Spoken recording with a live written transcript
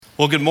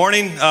Well, good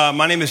morning.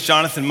 My name is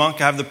Jonathan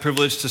Monk. I have the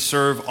privilege to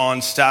serve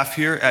on staff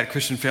here at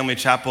Christian Family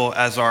Chapel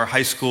as our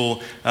high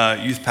school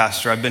youth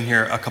pastor. I've been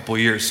here a couple of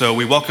years. So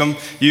we welcome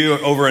you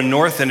over in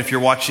North, and if you're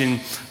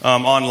watching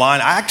online,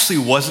 I actually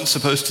wasn't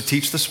supposed to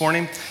teach this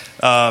morning.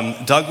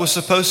 Doug was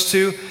supposed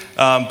to,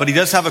 but he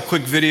does have a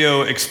quick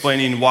video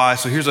explaining why.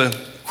 So here's a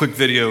quick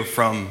video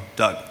from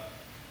Doug.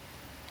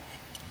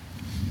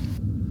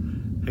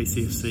 Hey,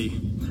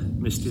 CFC.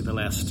 Missed you the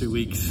last 2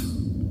 weeks.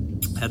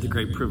 Had the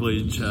great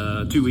privilege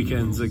 2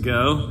 weekends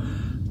ago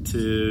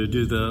to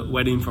do the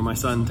wedding for my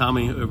son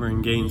Tommy over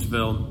in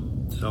Gainesville.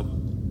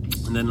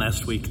 And then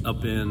last week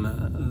up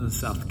in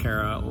South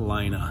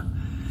Carolina.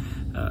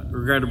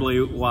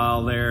 Regrettably,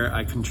 while there,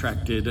 I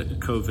contracted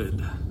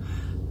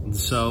COVID. And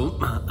so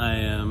I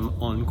am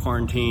on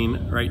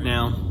quarantine right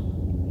now.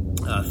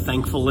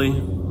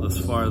 Thankfully, thus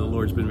far, the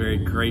Lord's been very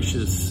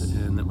gracious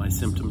and that my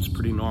symptoms are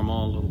pretty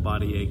normal, a little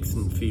body aches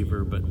and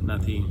fever, but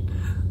nothing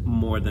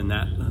more than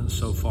that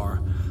so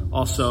far.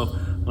 Also,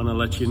 I want to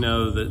let you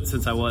know that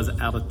since I was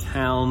out of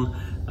town,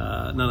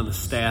 none of the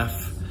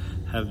staff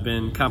have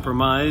been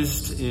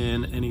compromised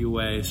in any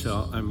way,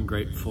 so I'm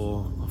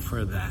grateful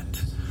for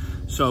that.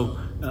 So,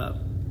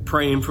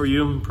 praying for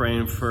you,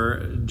 praying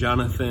for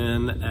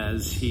Jonathan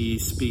as he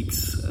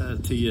speaks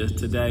to you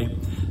today,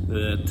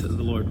 that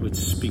the Lord would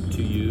speak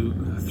to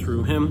you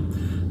through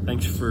him.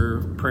 Thanks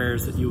for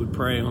prayers that you would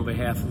pray on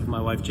behalf of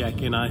my wife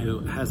Jackie and I, who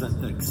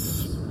hasn't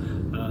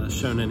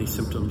shown any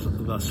symptoms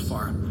thus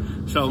far.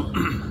 So,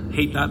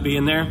 hate not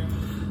being there,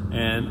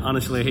 and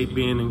honestly hate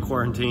being in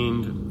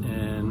quarantine,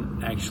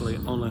 and actually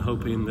only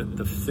hoping that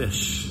the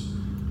fish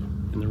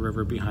in the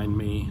river behind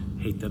me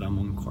hate that I'm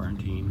on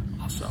quarantine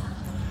also.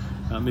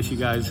 Miss you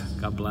guys.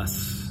 God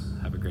bless.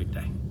 Have a great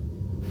day.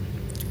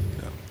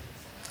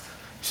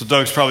 So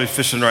Doug's probably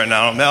fishing right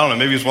now. I don't know.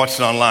 Maybe he's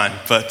watching online.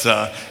 But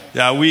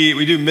yeah,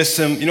 we do miss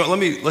him. You know,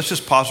 let's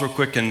just pause real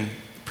quick and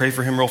pray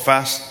for him real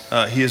fast.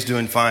 He is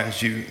doing fine,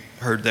 as you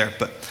heard there.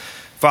 But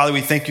Father,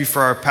 we thank you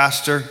for our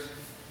pastor,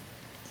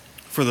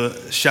 for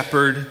the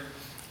shepherd,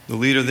 the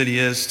leader that he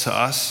is to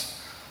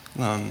us,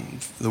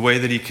 the way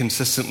that he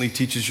consistently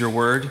teaches your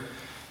word,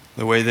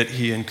 the way that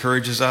he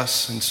encourages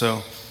us. And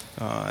so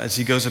as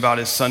he goes about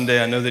his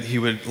Sunday, I know that he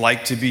would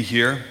like to be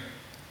here,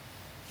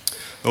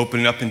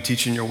 opening up and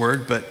teaching your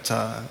word, but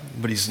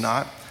he's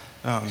not.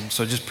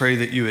 So I just pray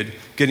that you would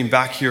get him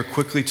back here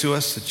quickly to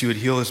us, that you would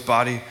heal his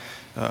body,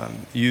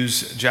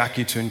 use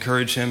Jackie to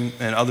encourage him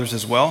and others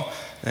as well.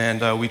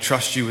 And we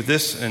trust you with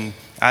this. And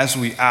as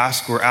we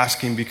ask, we're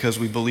asking because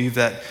we believe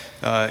that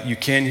you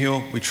can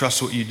heal. We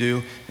trust what you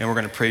do, and we're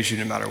going to praise you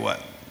no matter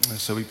what. And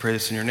so we pray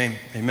this in your name.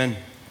 Amen.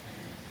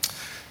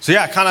 So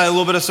yeah, kind of a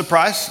little bit of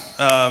surprise.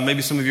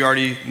 Maybe some of you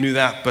already knew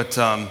that, but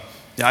yeah,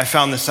 I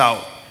found this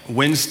out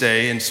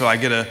Wednesday, and so I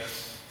get a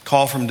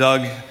call from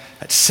Doug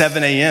at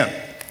 7 a.m.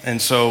 And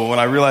so when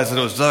I realized that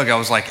it was Doug, I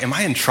was like, am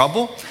I in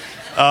trouble?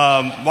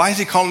 Why is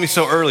he calling me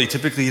so early?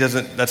 Typically, he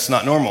doesn't. That's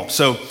not normal.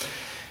 So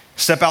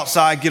step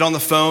outside, get on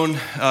the phone,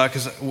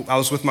 because I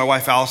was with my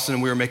wife, Allison,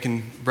 and we were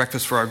making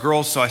breakfast for our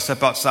girls. So I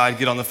step outside,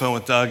 get on the phone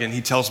with Doug, and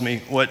he tells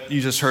me what you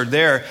just heard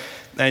there.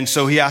 And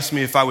so he asked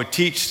me if I would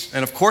teach.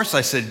 And of course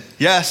I said,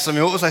 yes. I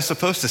mean, what was I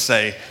supposed to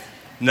say?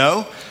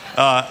 No.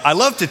 I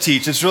love to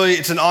teach.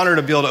 It's an honor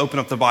to be able to open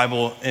up the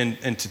Bible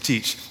and to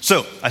teach.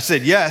 So I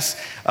said yes,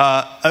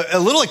 a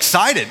little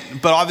excited,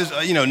 but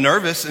obviously,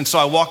 nervous. And so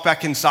I walked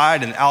back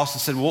inside, and Allison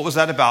said, well, what was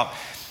that about?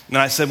 And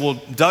I said, well,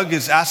 Doug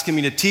is asking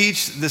me to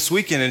teach this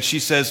weekend. And she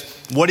says,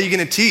 what are you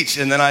going to teach?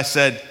 And then I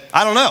said,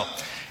 I don't know.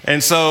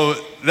 And so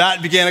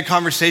that began a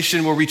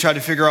conversation where we tried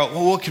to figure out,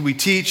 well, what could we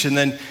teach? And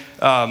then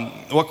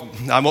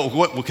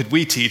what could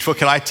we teach? What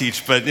could I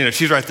teach? But,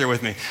 she's right there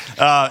with me.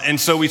 And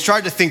so we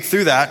tried to think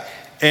through that.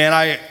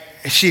 And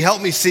she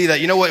helped me see that,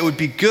 it would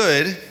be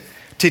good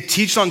to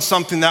teach on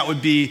something that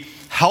would be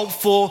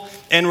helpful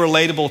and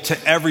relatable to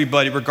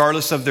everybody,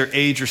 regardless of their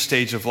age or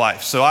stage of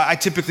life. So I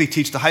typically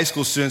teach the high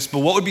school students, but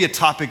what would be a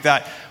topic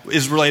that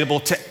is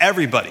relatable to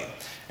everybody?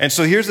 And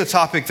so here's the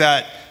topic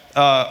that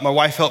my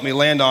wife helped me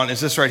land on,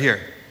 is this right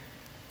here.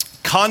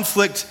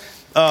 Conflict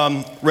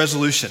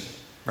resolution,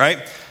 right?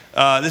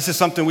 This is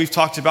something we've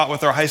talked about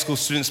with our high school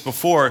students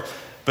before,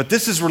 but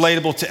this is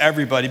relatable to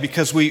everybody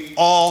because we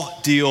all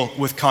deal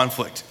with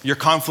conflict. Your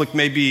conflict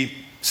may be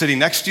sitting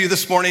next to you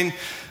this morning.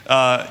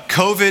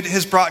 COVID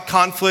has brought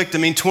conflict.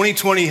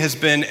 2020 has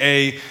been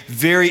a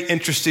very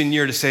interesting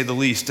year, to say the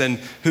least, and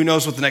who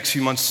knows what the next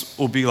few months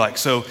will be like.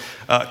 So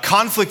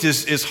conflict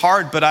is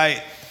hard, but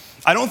I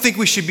don't think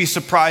we should be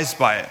surprised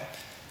by it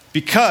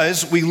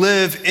because we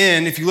live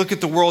in, if you look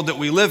at the world that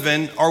we live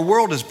in, our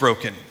world is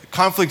broken.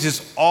 Conflict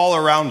is all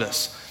around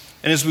us.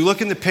 And as we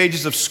look in the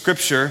pages of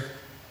Scripture,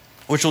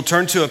 which we'll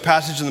turn to a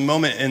passage in a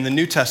moment in the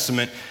New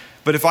Testament,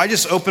 but if I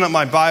just open up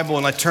my Bible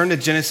and I turn to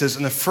Genesis,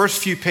 in the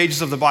first few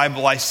pages of the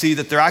Bible, I see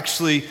that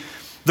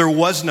there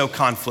was no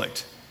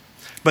conflict.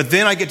 But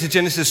then I get to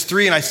Genesis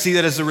 3 and I see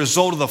that as a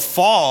result of the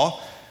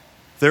fall,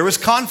 there was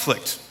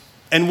conflict.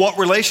 And what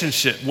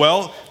relationship?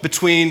 Well,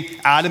 between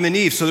Adam and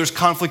Eve. So there's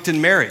conflict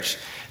in marriage.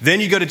 Then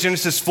you go to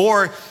Genesis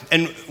 4,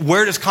 and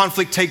where does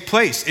conflict take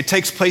place? It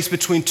takes place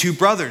between two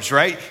brothers,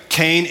 right?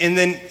 Cain and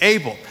then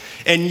Abel.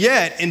 And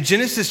yet, in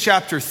Genesis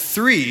chapter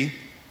 3,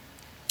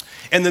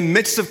 in the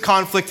midst of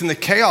conflict and the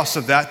chaos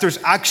of that, there's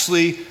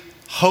actually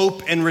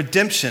hope and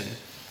redemption.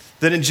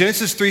 That in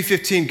Genesis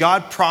 3:15,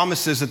 God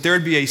promises that there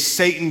would be a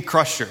Satan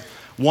crusher,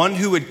 one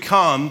who would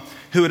come,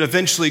 who would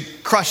eventually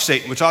crush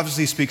Satan, which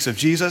obviously speaks of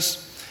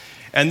Jesus.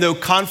 And though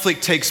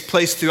conflict takes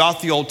place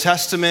throughout the Old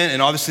Testament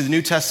and obviously the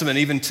New Testament,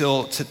 even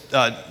till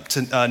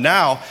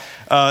now,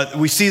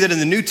 we see that in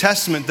the New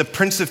Testament, the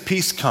Prince of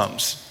Peace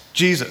comes,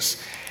 Jesus.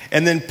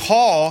 And then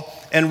Paul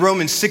in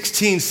Romans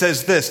 16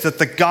 says this, that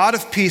the God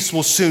of peace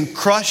will soon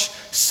crush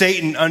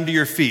Satan under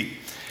your feet.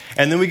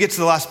 And then we get to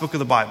the last book of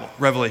the Bible,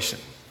 Revelation.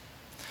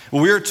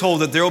 We are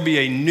told that there will be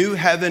a new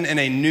heaven and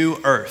a new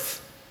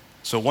earth.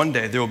 So one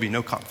day there will be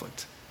no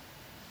conflict.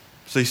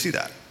 So you see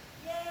that?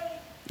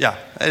 Yeah,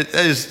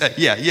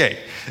 yay.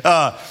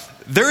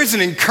 There is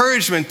an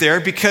encouragement there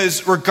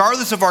because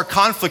regardless of our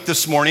conflict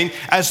this morning,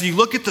 as you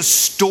look at the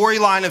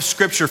storyline of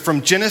Scripture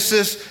from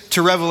Genesis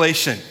to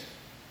Revelation,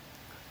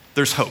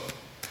 there's hope.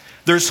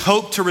 There's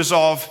hope to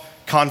resolve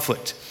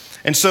conflict.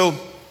 And so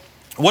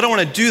what I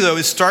want to do, though,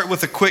 is start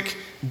with a quick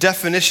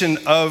definition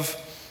of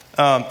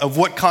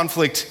what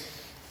conflict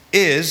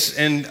is.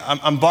 And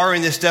I'm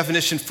borrowing this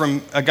definition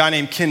from a guy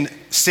named Ken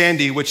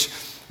Sande, which,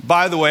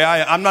 by the way,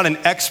 I'm not an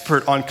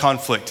expert on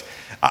conflict.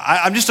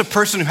 I'm just a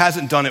person who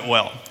hasn't done it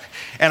well.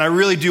 And I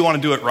really do want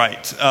to do it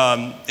right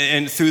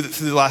and through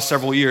the last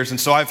several years. And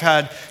so I've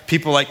had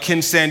people like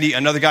Ken Sande,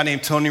 another guy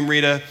named Tony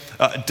Merida,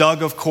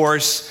 Doug, of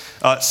course,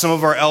 some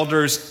of our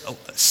elders.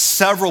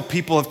 Several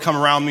people have come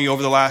around me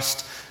over the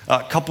last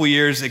couple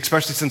years,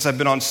 especially since I've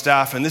been on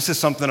staff. And this is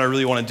something I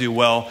really want to do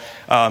well.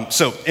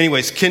 So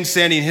anyways, Ken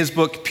Sande in his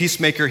book,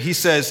 Peacemaker, he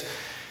says,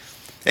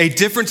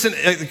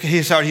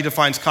 here's how he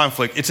defines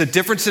conflict. It's a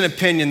difference in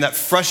opinion that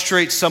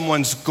frustrates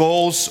someone's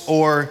goals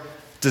or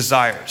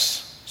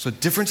desires. So a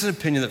difference in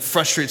opinion that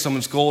frustrates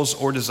someone's goals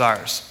or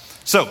desires.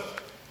 So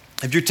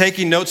if you're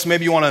taking notes,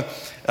 maybe you want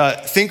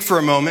to think for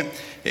a moment.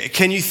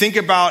 Can you think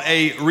about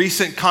a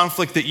recent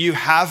conflict that you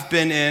have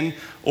been in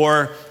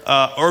or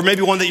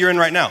maybe one that you're in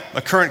right now,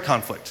 a current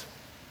conflict?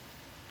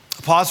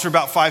 Pause for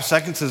about 5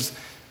 seconds. Does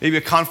maybe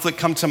a conflict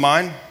come to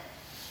mind?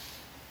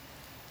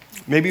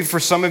 Maybe for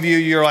some of you,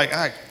 you're like,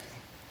 I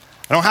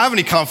don't have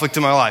any conflict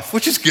in my life,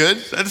 which is good.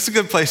 That's a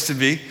good place to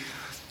be.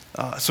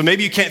 So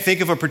maybe you can't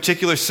think of a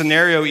particular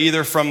scenario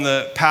either from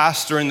the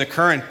past or in the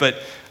current,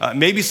 but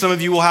maybe some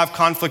of you will have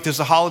conflict as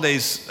the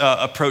holidays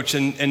approach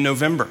in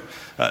November.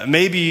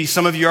 Maybe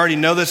some of you already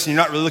know this and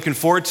you're not really looking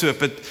forward to it,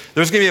 but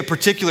there's going to be a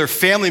particular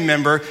family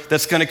member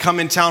that's going to come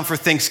in town for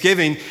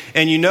Thanksgiving,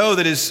 and you know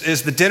that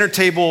as the dinner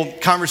table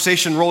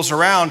conversation rolls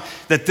around,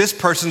 that this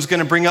person's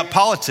going to bring up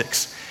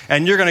politics.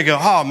 And you're going to go,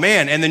 oh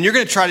man, and then you're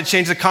going to try to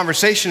change the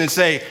conversation and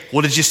say,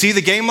 well, did you see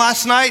the game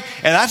last night?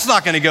 And that's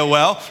not going to go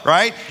well,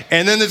 right?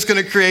 And then it's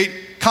going to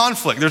create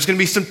conflict. There's going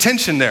to be some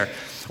tension there.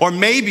 Or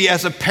maybe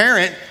as a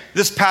parent,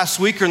 this past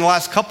week or in the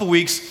last couple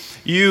weeks,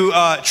 you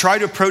tried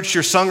to approach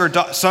your son or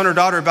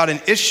daughter about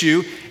an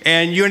issue,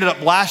 and you ended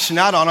up lashing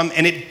out on them,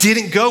 and it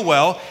didn't go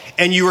well,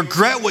 and you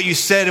regret what you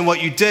said and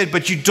what you did,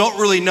 but you don't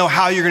really know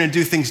how you're going to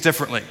do things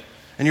differently.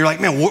 And you're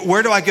like, man,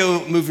 where do I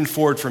go moving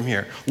forward from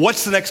here?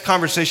 What's the next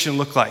conversation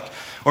look like?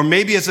 Or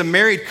maybe as a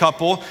married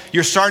couple,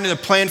 you're starting to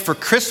plan for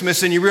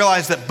Christmas and you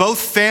realize that both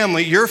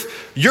family, your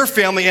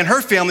family and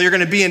her family are going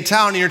to be in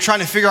town, and you're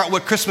trying to figure out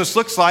what Christmas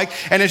looks like.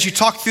 And as you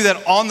talk through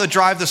that on the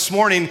drive this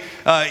morning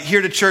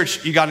here to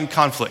church, you got in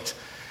conflict.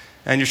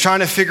 And you're trying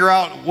to figure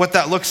out what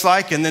that looks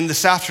like. And then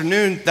this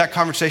afternoon, that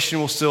conversation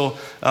will still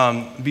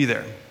be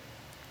there.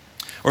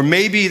 Or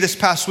maybe this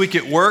past week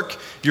at work,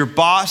 your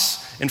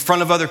boss in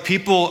front of other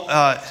people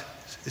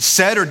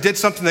said or did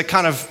something that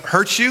kind of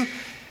hurt you.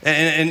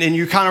 And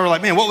you kind of were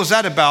like, man, what was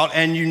that about?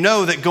 And you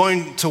know that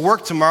going to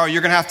work tomorrow,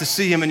 you're going to have to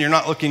see him and you're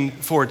not looking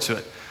forward to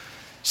it.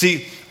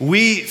 See,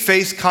 we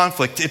face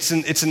conflict.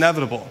 It's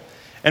inevitable.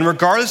 And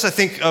regardless, I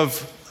think, of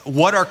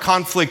what our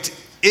conflict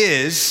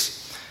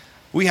is,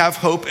 we have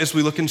hope as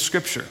we look in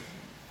Scripture.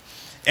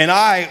 And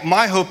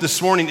my hope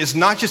this morning is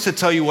not just to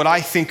tell you what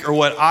I think or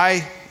what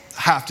I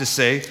have to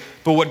say,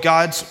 but what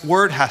God's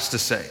Word has to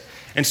say.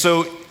 And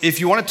so if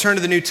you want to turn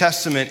to the New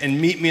Testament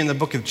and meet me in the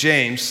book of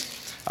James,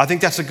 I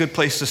think that's a good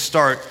place to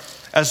start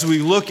as we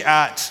look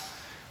at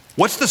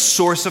what's the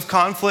source of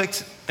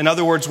conflict. In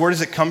other words, where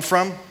does it come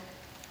from?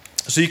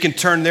 So you can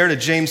turn there to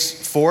James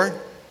 4.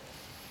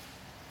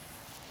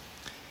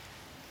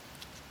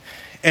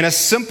 And a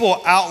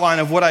simple outline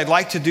of what I'd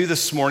like to do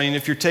this morning,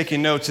 if you're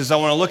taking notes, is I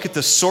want to look at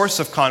the source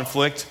of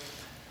conflict,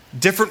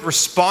 different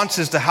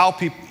responses to how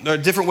people,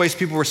 different ways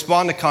people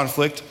respond to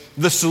conflict,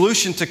 the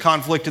solution to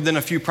conflict, and then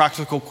a few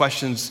practical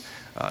questions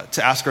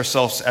to ask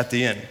ourselves at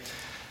the end.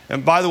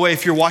 And by the way,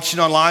 if you're watching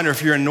online or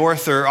if you're in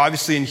North or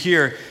obviously in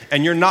here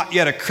and you're not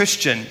yet a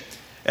Christian,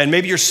 and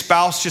maybe your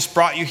spouse just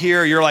brought you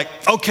here, you're like,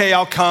 okay,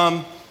 I'll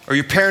come. Or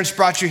your parents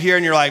brought you here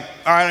and you're like,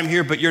 all right, I'm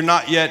here, but you're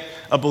not yet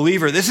a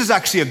believer. This is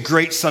actually a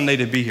great Sunday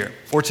to be here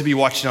or to be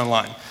watching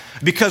online.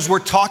 because we're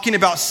talking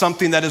about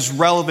something that is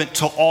relevant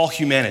to all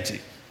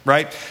humanity,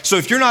 right? So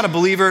if you're not a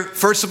believer,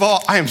 first of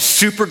all, I am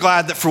super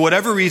glad that for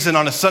whatever reason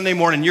on a Sunday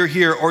morning you're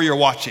here or you're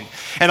watching.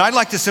 And I'd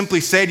like to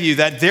simply say to you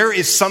that there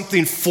is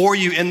something for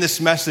you in this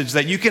message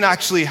that you can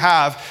actually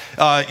have.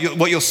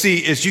 What you'll see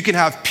is you can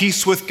have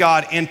peace with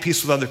God and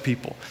peace with other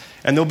people.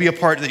 And there'll be a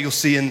part that you'll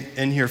see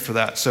in here for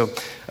that. So,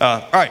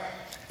 all right,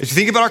 as you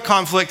think about our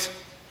conflict,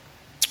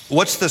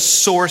 what's the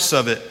source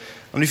of it?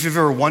 I don't know if you've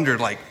ever wondered,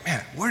 like,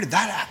 man,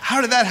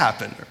 how did that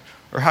happen?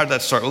 Or how did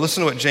that start? Well,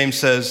 listen to what James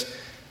says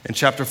in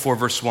chapter 4,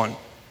 verse 1.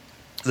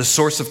 The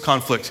source of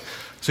conflict.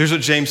 So here's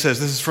what James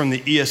says. This is from the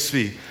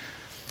ESV.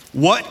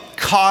 What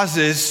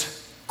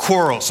causes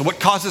quarrels? So what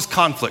causes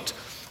conflict?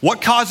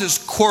 What causes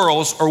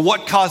quarrels or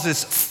what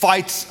causes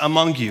fights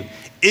among you?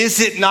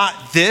 Is it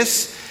not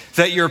this,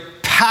 that your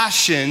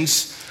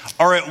passions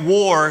are at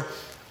war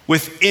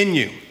within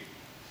you?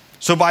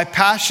 So by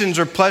passions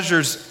or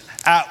pleasures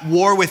at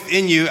war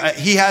within you,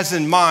 he has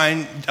in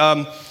mind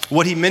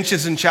what he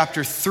mentions in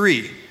chapter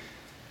 3.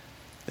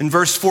 In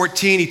verse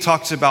 14, he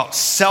talks about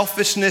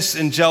selfishness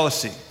and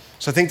jealousy.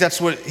 So I think that's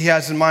what he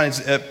has in mind,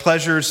 is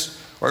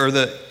pleasures,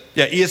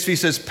 ESV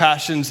says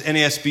passions,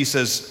 NASB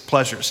says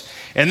pleasures.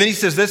 And then he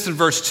says this in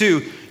verse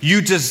 2, you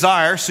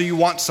desire, so you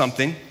want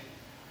something,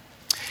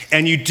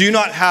 and you do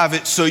not have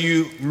it, so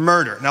you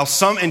murder. Now,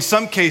 in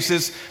some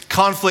cases,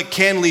 conflict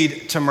can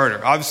lead to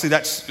murder. Obviously,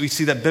 we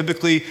see that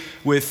biblically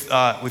with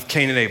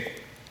Cain and Abel.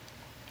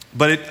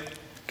 But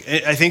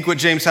I think what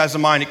James has in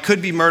mind, it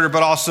could be murder,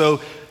 but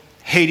also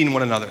hating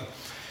one another.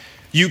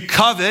 You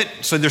covet,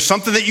 so there's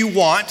something that you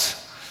want,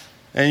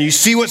 and you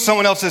see what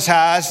someone else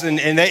has, and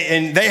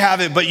they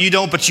have it, but you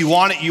don't, but you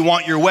want it, you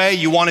want your way,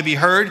 you want to be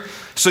heard.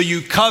 So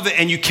you covet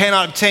and you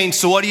cannot obtain,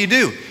 so what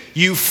do?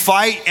 You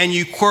fight and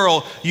you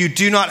quarrel. You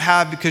do not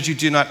have because you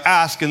do not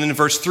ask. And then in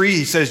verse 3,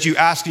 he says, you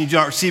ask and you do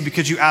not receive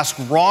because you ask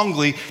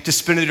wrongly to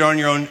spend it on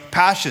your own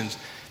passions.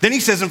 Then he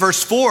says in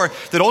verse 4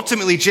 that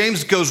ultimately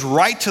James goes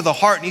right to the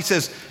heart and he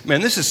says,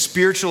 man, this is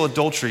spiritual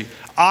adultery.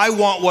 I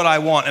want what I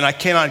want and I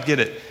cannot get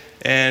it.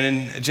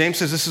 And James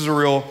says this is a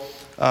real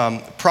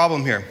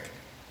problem here.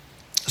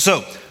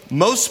 So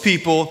most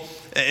people,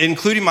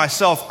 including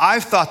myself,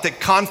 I've thought that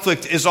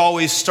conflict is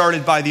always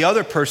started by the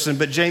other person,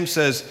 but James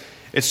says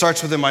it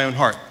starts within my own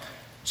heart.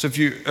 So if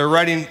you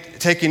are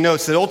taking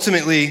notes, that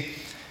ultimately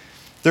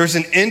there's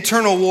an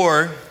internal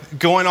war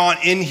going on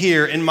in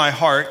here in my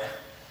heart,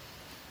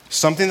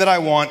 something that I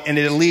want, and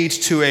it leads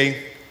to an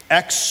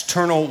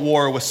external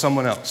war with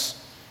someone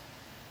else.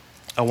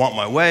 I want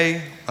my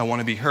way. I want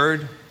to be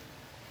heard.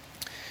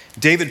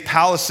 David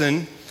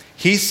Pallison,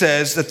 he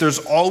says that there's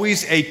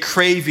always a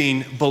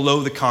craving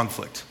below the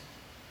conflict.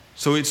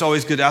 So it's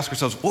always good to ask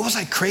ourselves, what was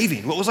I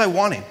craving? What was I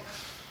wanting?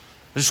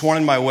 I just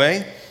wanted my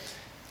way.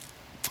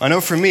 I know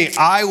for me,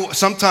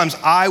 sometimes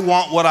I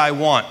want what I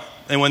want.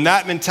 And when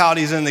that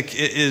mentality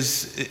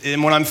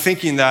and when I'm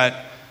thinking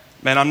that,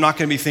 man, I'm not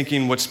going to be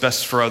thinking what's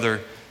best for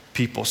other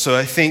people. So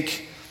I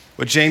think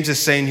what James is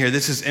saying here,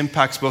 this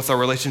impacts both our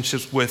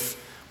relationships with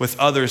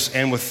others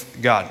and with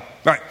God.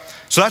 All right,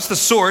 so that's the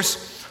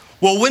source.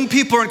 Well, when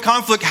people are in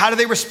conflict, how do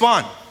they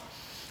respond?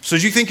 So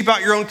as you think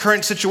about your own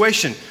current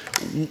situation,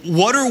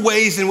 what are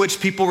ways in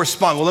which people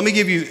respond? Well, let me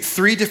give you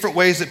 3 different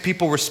ways that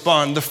people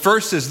respond. The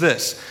first is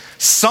this.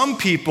 Some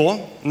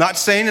people, not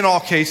saying in all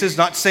cases,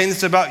 not saying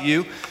this about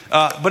you,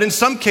 but in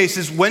some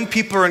cases, when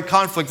people are in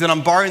conflict, and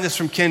I'm borrowing this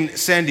from Ken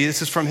Sandy,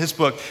 this is from his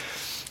book,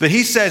 but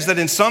he says that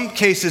in some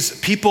cases,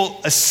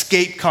 people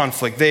escape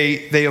conflict.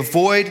 They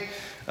avoid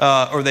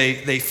or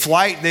they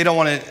flight. They don't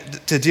want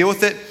to deal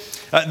with it.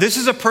 This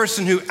is a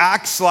person who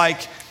acts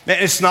like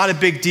it's not a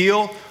big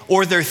deal,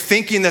 or they're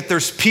thinking that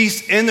there's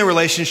peace in the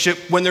relationship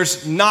when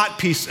there's not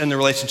peace in the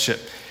relationship.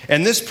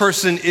 And this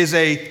person is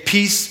a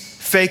peace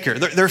faker.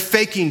 They're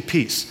faking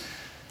peace.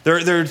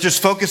 They're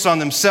just focused on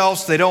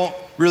themselves. They don't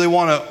really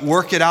want to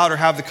work it out or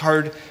have the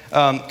hard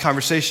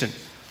conversation.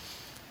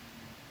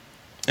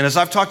 And as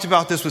I've talked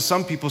about this with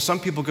some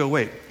people go,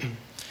 wait,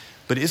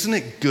 but isn't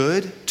it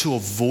good to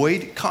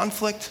avoid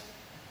conflict?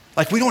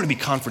 Like, we don't want to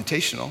be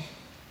confrontational.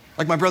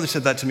 Like my brother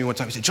said that to me one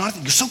time. He said,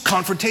 Jonathan, you're so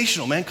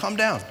confrontational, man. Calm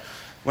down.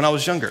 When I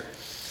was younger.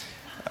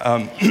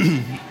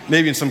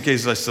 Maybe in some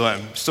cases I still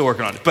am. Still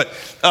working on it. But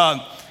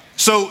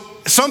so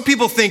some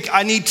people think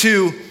I need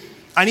to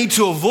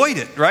avoid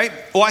it, right?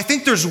 Well, I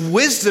think there's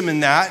wisdom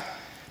in that,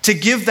 to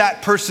give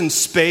that person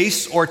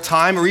space or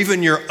time, or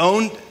even your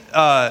own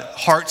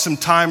heart some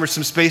time or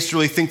some space to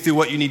really think through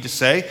what you need to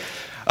say.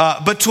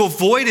 But to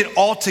avoid it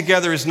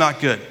altogether is not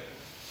good.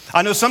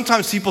 I know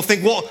sometimes people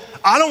think, well,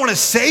 I don't want to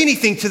say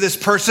anything to this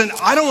person.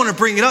 I don't want to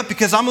bring it up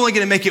because I'm only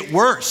going to make it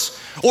worse.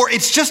 Or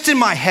it's just in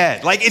my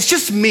head. Like, it's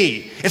just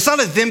me. It's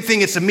not a them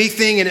thing, it's a me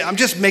thing, and I'm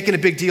just making a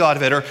big deal out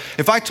of it. Or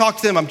if I talk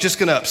to them, I'm just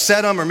going to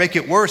upset them or make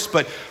it worse.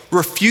 But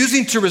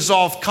refusing to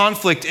resolve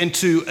conflict and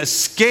to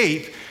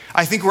escape,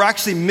 I think we're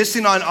actually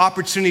missing on an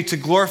opportunity to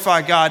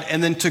glorify God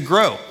and then to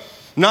grow.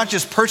 not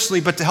just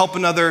personally, but to help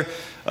another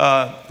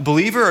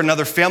believer or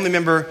another family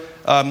member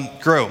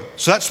grow.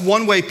 So that's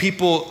one way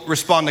people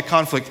respond to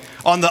conflict.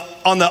 On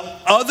the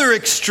other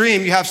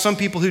extreme, you have some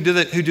people who do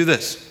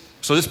this.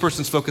 So this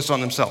person's focused on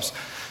themselves.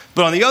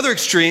 But on the other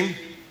extreme,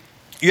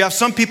 you have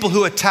some people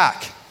who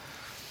attack.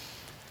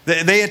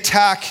 They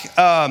attack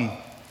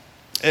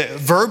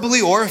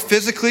verbally or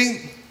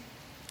physically.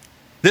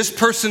 This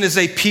person is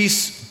a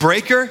peace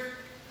breaker.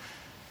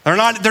 They're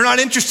not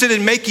interested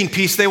in making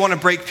peace. They want to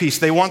break peace.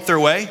 They want their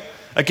way.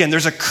 Again,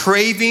 there's a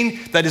craving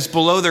that is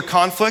below their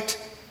conflict.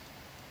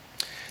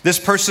 This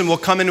person will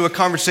come into a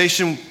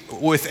conversation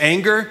with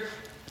anger,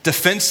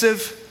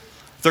 defensive.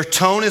 Their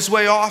tone is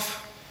way off.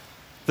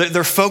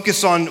 They're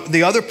focused on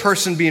the other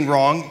person being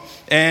wrong.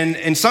 And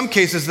in some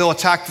cases, they'll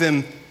attack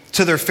them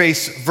to their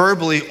face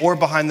verbally or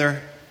behind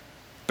their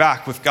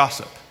back with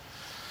gossip.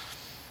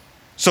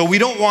 So we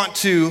don't want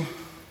to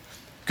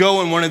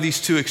go in one of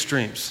these two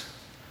extremes.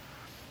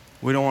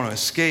 We don't want to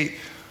escape.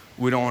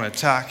 We don't want to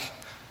attack.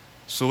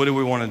 So what do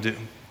we want to do?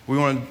 We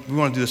want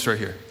to do this right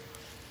here.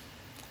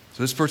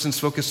 So this person's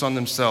focused on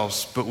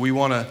themselves, but we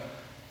want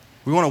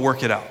to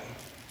work it out.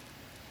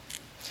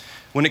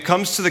 When it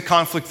comes to the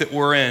conflict that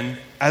we're in,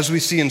 as we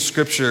see in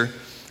Scripture,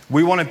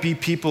 we want to be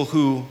people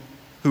who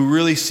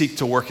really seek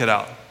to work it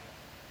out.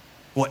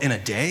 What, in a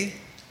day?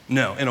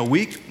 No. In a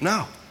week?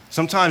 No.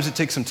 Sometimes it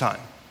takes some time.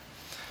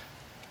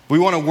 We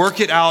want to work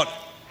it out.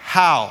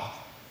 How?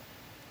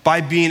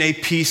 By being a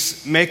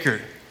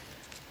peacemaker.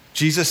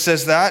 Jesus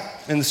says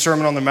that in the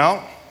Sermon on the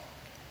Mount.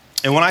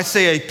 And when I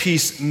say a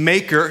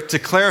peacemaker, to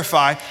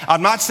clarify,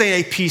 I'm not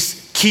saying a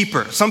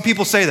peacekeeper. Some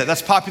people say that.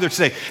 That's popular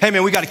today. Hey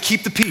man, we got to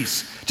keep the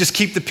peace. Just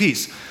keep the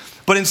peace.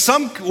 But in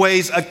some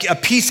ways, a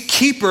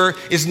peacekeeper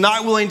is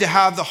not willing to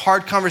have the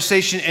hard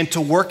conversation and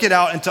to work it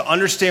out and to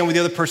understand where the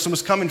other person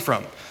was coming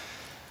from.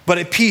 But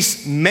a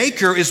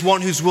peacemaker is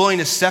one who's willing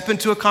to step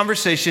into a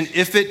conversation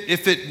if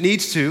it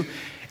needs to,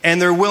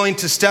 and they're willing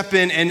to step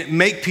in and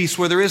make peace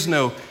where there is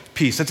no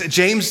peace. That's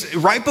James,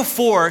 right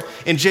before,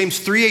 in James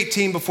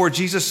 3:18,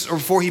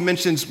 before he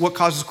mentions what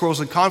causes quarrels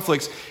and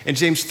conflicts, in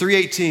James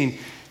 3:18,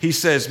 he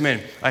says,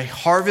 man, a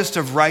harvest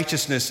of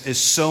righteousness is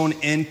sown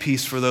in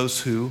peace for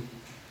those who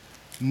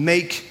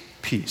make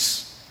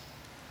peace.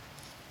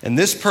 And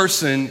this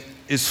person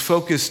is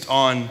focused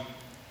on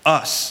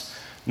us,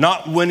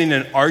 not winning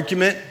an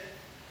argument,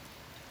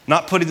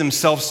 not putting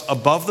themselves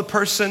above the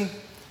person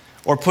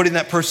or putting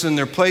that person in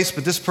their place,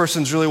 but this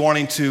person's really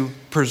wanting to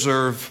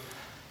preserve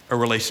a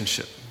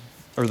relationship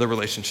or the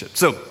relationship.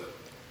 So,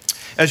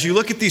 as you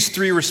look at these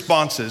three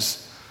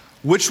responses,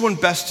 which one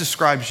best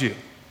describes you?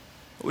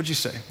 What would you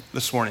say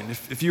this morning?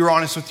 If you were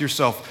honest with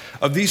yourself,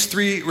 of these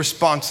three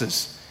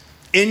responses,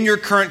 in your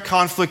current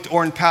conflict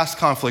or in past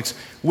conflicts,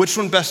 which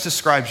one best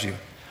describes you?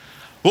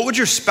 What would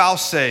your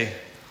spouse say?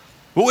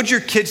 What would your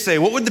kids say?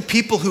 What would the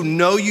people who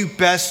know you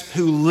best,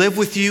 who live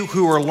with you,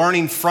 who are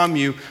learning from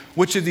you,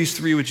 which of these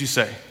three would you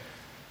say?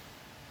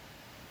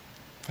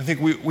 I think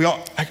we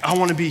all, I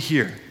want to be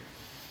here.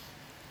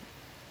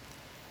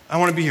 I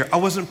want to be here. I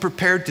wasn't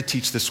prepared to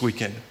teach this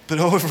weekend, but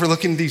over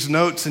looking at these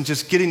notes and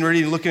just getting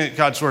ready and looking at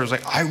God's word, I was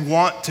like, I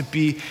want to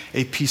be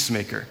a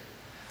peacemaker.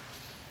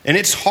 And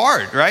it's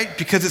hard, right?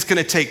 Because it's going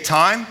to take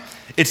time.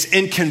 It's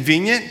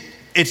inconvenient.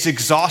 It's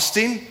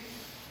exhausting.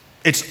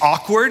 It's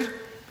awkward.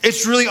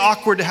 It's really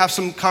awkward to have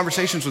some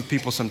conversations with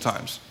people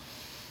sometimes.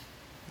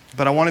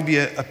 But I want to be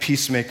a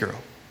peacemaker.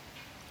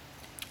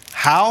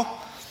 How?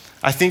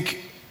 I think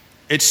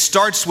it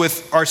starts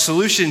with our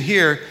solution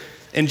here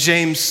in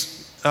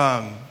James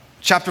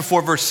chapter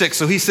 4, verse 6.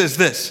 So he says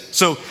this.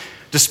 So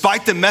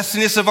despite the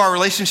messiness of our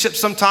relationship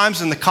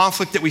sometimes and the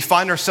conflict that we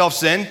find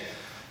ourselves in,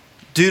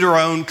 due to our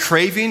own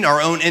craving, our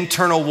own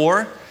internal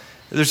war,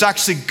 there's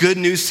actually good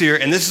news here.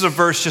 And this is a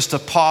verse just to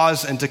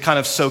pause and to kind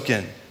of soak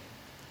in.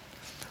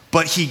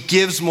 But he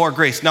gives more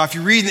grace. Now, if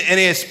you read the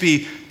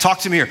NASB,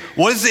 talk to me here.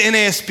 What does the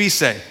NASB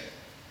say?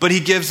 But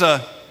he gives you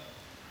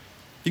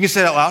can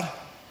say it out loud.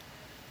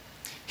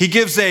 He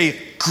gives a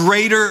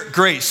greater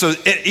grace. So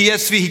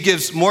ESV, he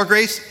gives more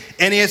grace.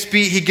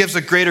 NASB, he gives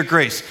a greater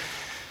grace.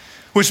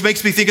 Which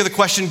makes me think of the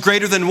question,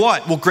 greater than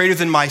what? Well, greater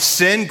than my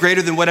sin,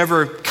 greater than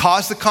whatever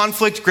caused the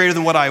conflict, greater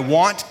than what I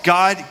want.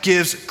 God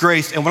gives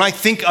grace. And when I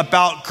think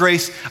about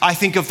grace, I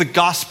think of the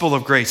gospel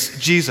of grace,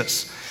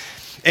 Jesus.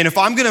 And if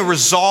I'm going to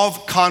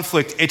resolve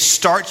conflict, it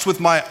starts with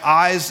my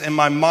eyes and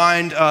my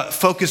mind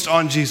focused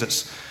on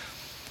Jesus.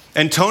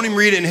 And Tony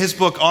Merida, in his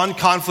book on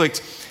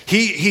conflict,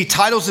 he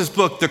titles his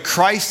book The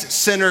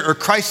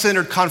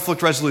Christ-Centered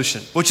Conflict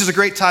Resolution, which is a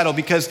great title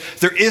because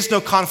there is no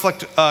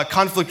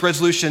conflict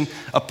resolution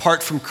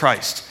apart from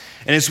Christ.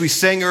 And as we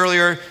sang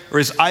earlier, or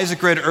as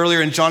Isaac read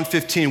earlier in John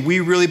 15,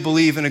 we really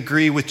believe and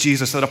agree with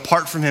Jesus that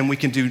apart from him, we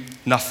can do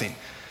nothing.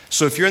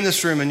 So if you're in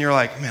this room and you're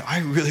like, man, I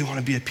really want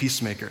to be a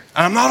peacemaker.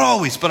 And I'm not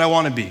always, but I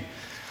want to be.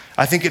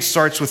 I think it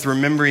starts with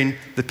remembering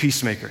the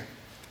peacemaker,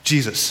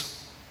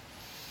 Jesus.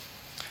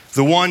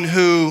 The one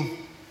who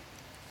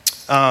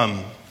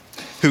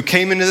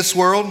came into this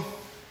world,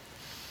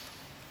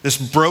 this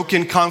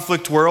broken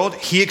conflict world.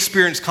 He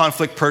experienced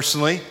conflict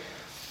personally.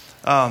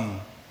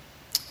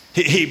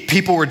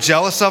 People were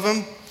jealous of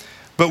him,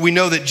 but we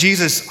know that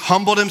Jesus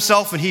humbled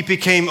himself and he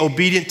became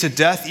obedient to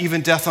death,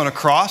 even death on a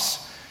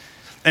cross.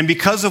 And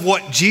because of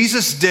what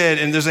Jesus did,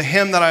 and there's a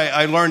hymn that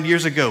I learned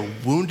years ago,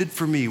 wounded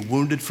for me,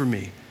 wounded for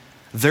me.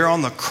 There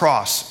on the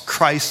cross,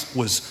 Christ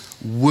was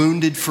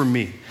wounded for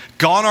me.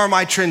 Gone are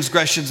my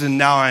transgressions and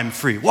now I am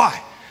free.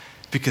 Why?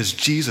 Because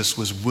Jesus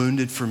was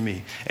wounded for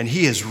me and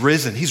he has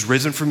risen. He's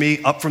risen for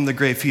me up from the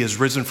grave. He has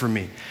risen for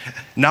me.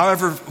 Now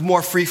ever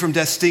more free from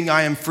death's sting,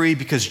 I am free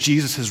because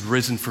Jesus has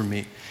risen for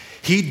me.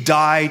 He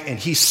died and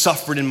he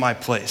suffered in my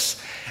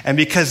place. And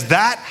because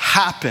that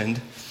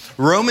happened,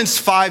 Romans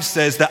 5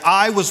 says that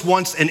I was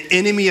once an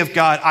enemy of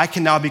God. I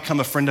can now become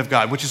a friend of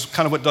God, which is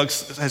kind of what Doug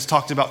has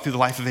talked about through the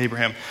life of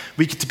Abraham.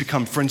 We get to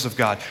become friends of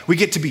God. We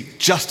get to be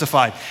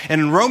justified. And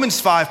in Romans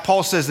 5,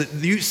 Paul says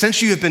that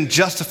since you have been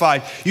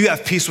justified, you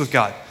have peace with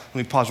God. Let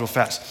me pause real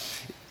fast.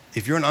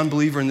 If you're an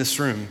unbeliever in this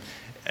room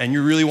and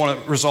you really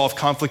want to resolve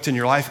conflict in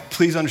your life,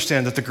 please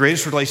understand that the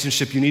greatest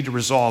relationship you need to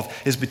resolve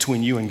is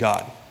between you and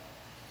God.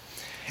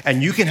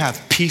 And you can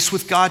have peace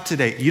with God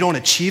today. You don't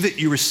achieve it,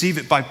 you receive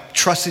it by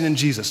trusting in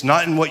Jesus,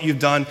 not in what you've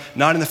done,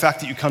 not in the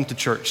fact that you come to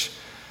church.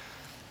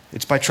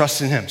 It's by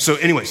trusting him. So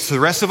anyways, to the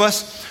rest of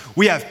us,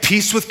 we have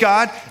peace with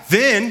God.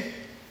 Then,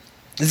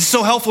 this is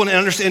so helpful in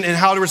understanding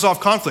how to resolve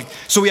conflict.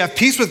 So we have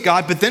peace with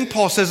God, but then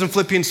Paul says in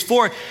Philippians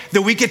 4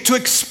 that we get to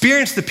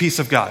experience the peace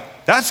of God.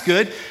 That's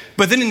good.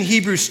 But then in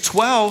Hebrews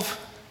 12,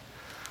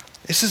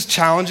 this is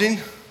challenging.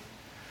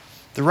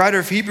 The writer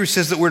of Hebrews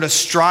says that we're to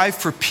strive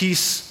for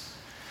peace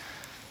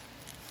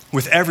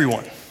with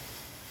everyone.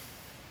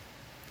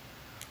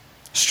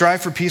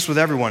 Strive for peace with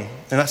everyone.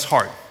 And that's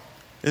hard,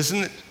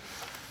 isn't it?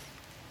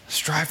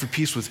 Strive for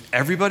peace with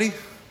everybody.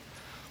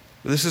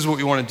 But this is what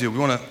we want to do. We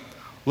want to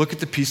look at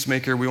the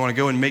peacemaker. We want to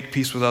go and make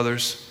peace with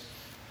others.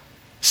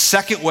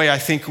 Second way I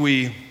think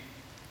we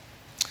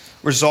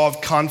resolve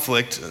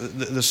conflict,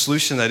 the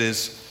solution that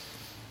is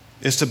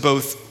to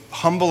both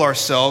humble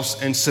ourselves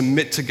and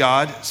submit to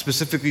God,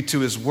 specifically to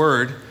his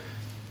word.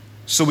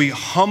 So we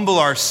humble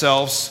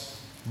ourselves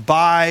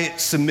by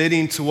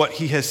submitting to what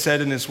he has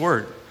said in his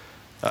word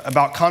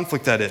about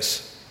conflict, that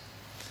is.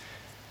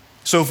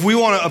 So if we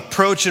want to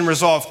approach and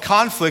resolve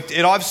conflict,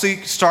 it obviously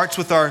starts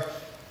with our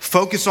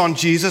focus on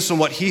Jesus and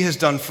what he has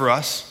done for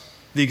us,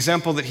 the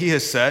example that he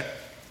has set.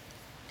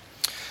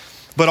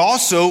 But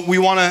also we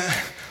want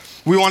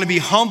to be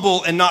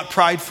humble and not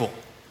prideful.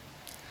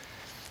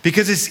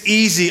 Because it's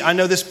easy, I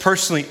know this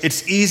personally,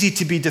 it's easy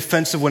to be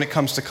defensive when it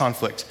comes to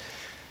conflict.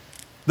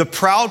 The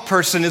proud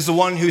person is the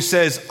one who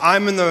says,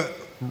 I'm in the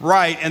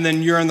right and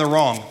then you're in the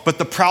wrong. But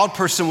the proud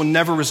person will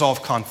never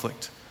resolve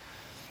conflict.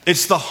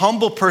 It's the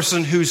humble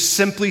person who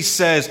simply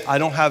says, I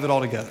don't have it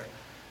all together.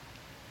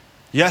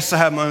 Yes, I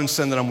have my own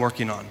sin that I'm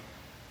working on.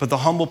 But the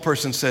humble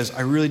person says,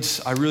 I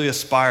really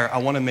aspire, I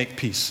want to make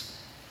peace.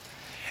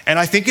 And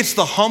I think it's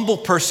the humble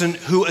person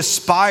who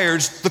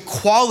aspires the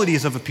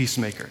qualities of a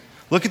peacemaker.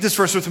 Look at this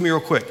verse with me real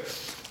quick.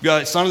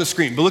 It's not on the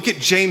screen, but look at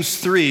James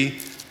 3,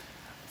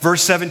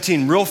 verse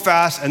 17, real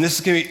fast, and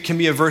this can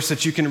be a verse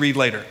that you can read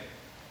later.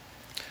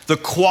 The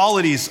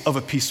qualities of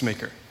a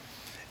peacemaker.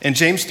 In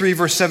James 3,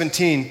 verse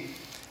 17,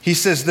 he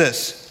says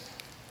this,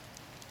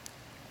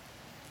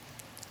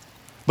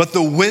 but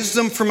the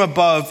wisdom from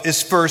above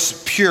is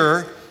first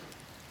pure,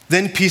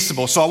 then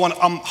peaceable. So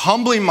I'm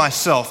humbling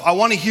myself. I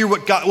want to hear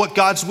what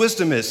God's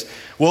wisdom is.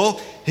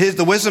 Well,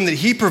 the wisdom that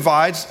he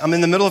provides, I'm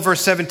in the middle of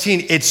verse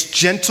 17, it's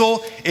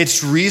gentle,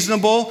 it's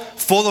reasonable,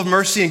 full of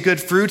mercy and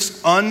good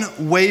fruits,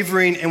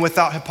 unwavering and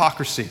without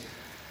hypocrisy.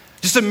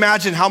 Just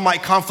imagine how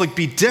might conflict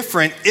be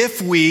different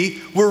if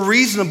we were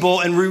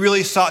reasonable and we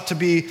really sought to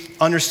be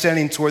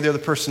understanding to where the other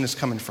person is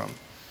coming from.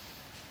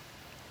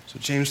 So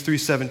James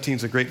 3:17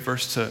 is a great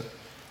verse to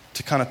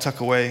kind of tuck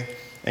away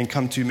and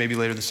come to maybe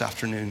later this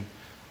afternoon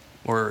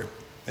or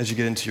as you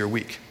get into your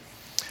week.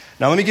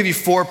 Now let me give you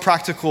 4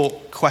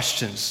 practical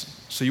questions.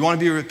 So you want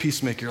to be a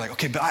peacemaker. You're like,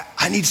 okay, but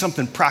I need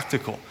something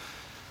practical.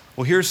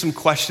 Well, here's some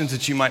questions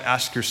that you might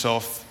ask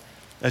yourself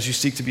as you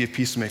seek to be a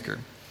peacemaker.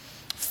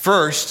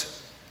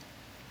 First,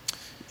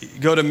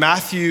 go to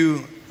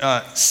Matthew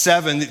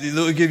 7.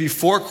 They'll give you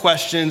 4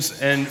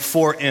 questions and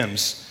 4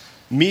 M's.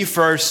 Me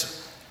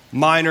first,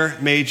 minor,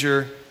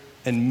 major,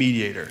 and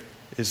mediator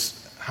is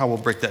how we'll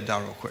break that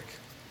down real quick.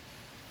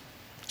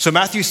 So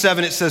Matthew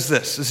 7, it says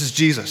this. This is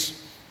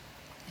Jesus.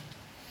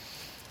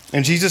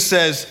 And Jesus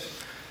says,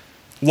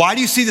 why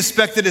do you see the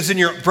speck that is in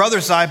your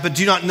brother's eye, but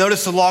do not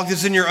notice the log that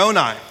is in your own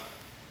eye?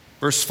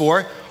 Verse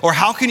 4, or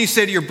how can you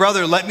say to your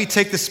brother, let me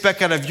take the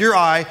speck out of your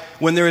eye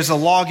when there is a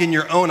log in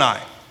your own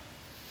eye?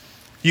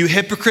 You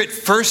hypocrite,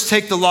 first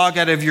take the log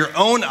out of your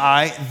own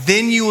eye,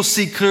 then you will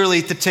see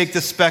clearly to take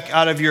the speck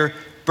out of your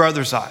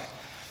brother's eye.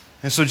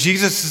 And so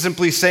Jesus is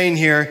simply saying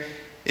here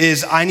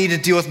is I need to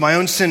deal with my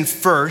own sin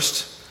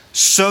first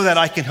so that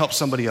I can help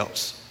somebody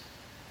else.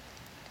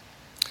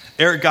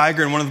 Eric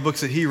Geiger, in one of the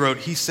books that he wrote,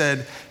 he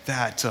said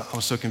that, I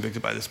was so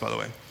convicted by this, by the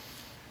way.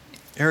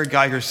 Eric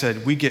Geiger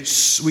said, we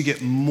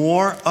get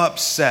more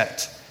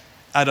upset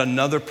at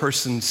another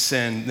person's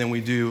sin than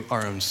we do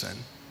our own sin.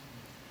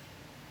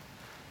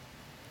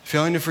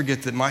 failing to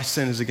forget that my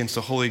sin is against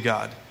a holy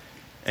God.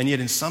 And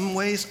yet in some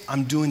ways,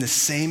 I'm doing the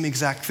same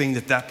exact thing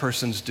that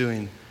person's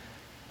doing.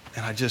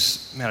 And I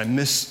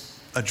miss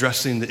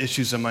addressing the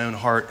issues in my own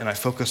heart, and I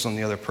focus on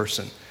the other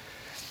person.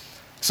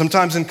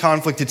 Sometimes in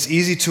conflict, it's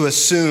easy to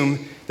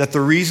assume that the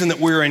reason that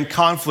we're in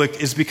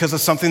conflict is because of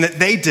something that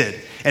they did.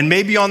 And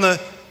maybe on the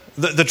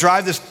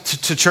drive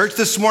to church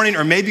this morning,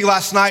 or maybe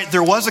last night,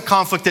 there was a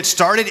conflict that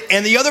started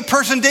and the other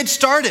person did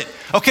start it.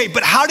 Okay,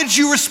 but how did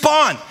you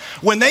respond?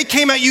 When they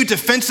came at you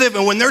defensive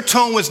and when their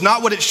tone was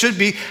not what it should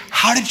be,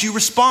 how did you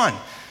respond?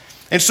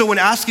 And so when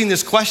asking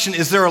this question,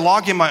 is there a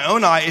log in my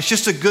own eye? It's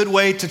just a good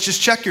way to just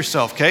check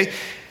yourself, okay?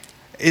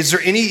 Do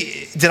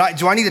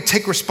I need to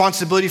take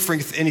responsibility for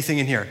anything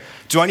in here?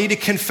 Do I need to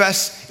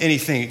confess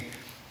anything?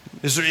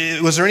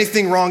 Was there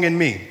anything wrong in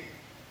me?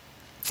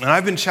 And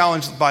I've been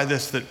challenged by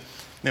this, that,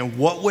 man,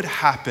 what would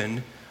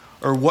happen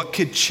or what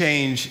could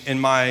change in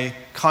my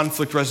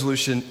conflict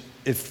resolution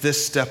if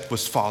this step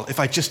was followed, if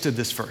I just did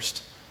this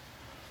first?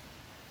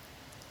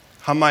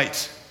 How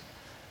might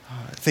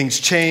things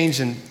change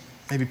and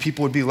maybe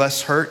people would be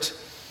less hurt?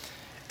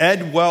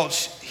 Ed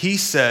Welch, he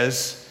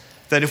says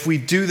that if we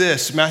do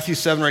this, Matthew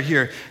 7 right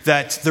here,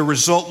 that the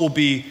result will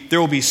be,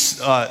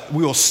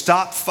 we will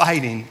stop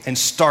fighting and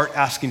start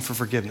asking for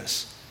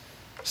forgiveness.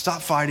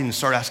 Stop fighting and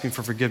start asking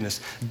for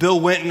forgiveness. Bill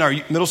Winton, our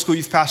middle school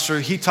youth pastor,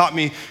 he taught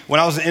me when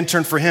I was an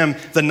intern for him,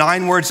 the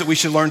 9 words that we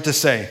should learn to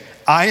say.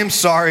 I am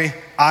sorry,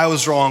 I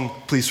was wrong,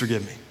 please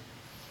forgive me.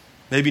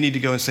 Maybe you need to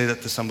go and say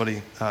that to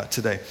somebody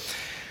today.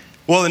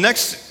 Well, the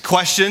next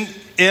question,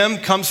 M,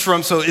 comes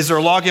from, so is there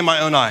a log in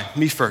my own eye?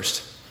 Me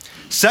first.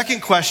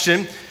 Second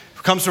question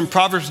comes from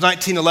Proverbs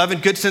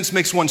 19:11. Good sense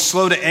makes one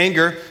slow to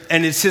anger,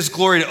 and it's his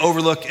glory to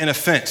overlook an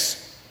offense.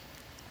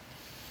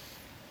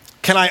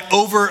 Can I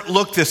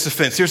overlook this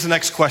offense? Here's the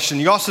next question.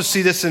 You also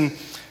see this in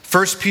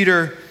 1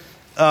 Peter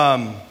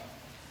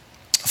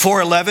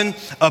 4:11.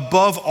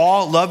 Above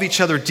all, love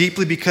each other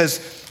deeply because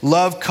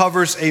love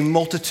covers a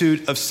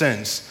multitude of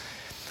sins.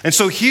 And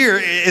so here,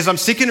 as I'm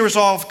seeking to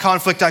resolve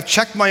conflict, I've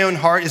checked my own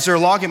heart. Is there a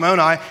log in my own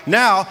eye?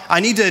 Now, I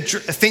need to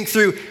think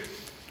through,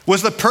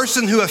 was the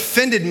person who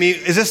offended me,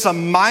 is this a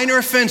minor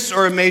offense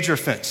or a major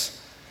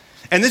offense?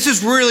 And this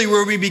is really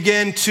where we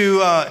begin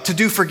to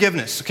do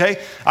forgiveness, okay?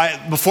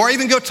 Before I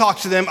even go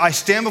talk to them, I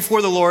stand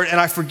before the Lord and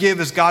I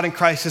forgive as God in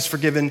Christ has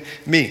forgiven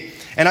me.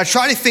 And I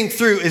try to think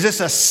through, is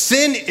this a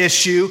sin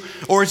issue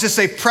or is this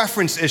a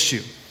preference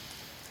issue?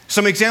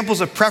 Some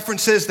examples of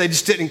preferences, they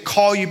just didn't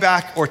call you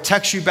back or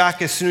text you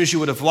back as soon as you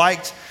would have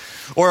liked.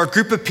 Or a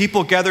group of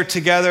people gathered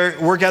together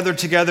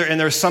and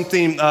there's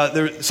something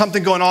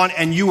going on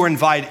and you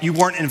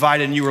weren't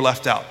invited and you were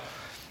left out.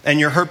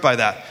 And you're hurt by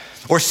that.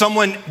 Or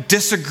someone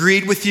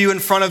disagreed with you in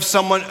front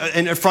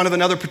of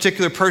another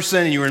particular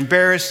person and you were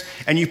embarrassed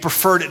and you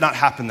preferred it not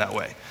happen that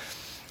way.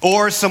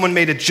 Or someone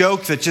made a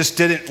joke that just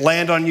didn't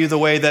land on you the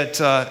way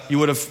that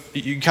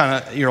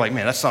you're like,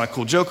 man, that's not a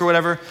cool joke or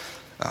whatever.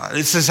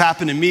 This has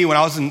happened to me when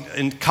I was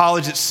in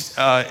college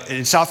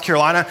in South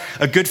Carolina.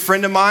 A good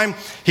friend of mine,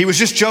 he was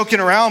just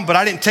joking around, but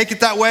I didn't take it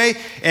that way.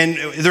 And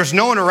there's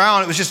no one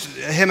around. It was just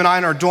him and I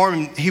in our dorm.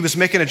 And he was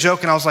making a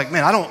joke, and I was like,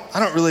 man, I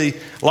don't really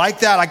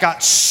like that. I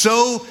got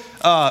so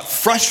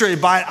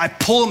frustrated by it. I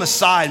pulled him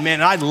aside, man,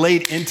 and I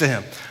laid into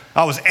him.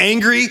 I was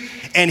angry,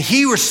 and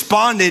he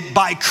responded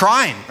by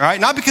crying,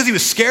 right? Not because he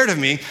was scared of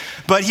me,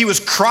 but he was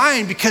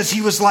crying because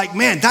he was like,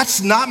 man,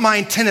 that's not my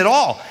intent at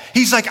all.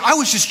 He's like, I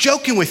was just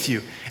joking with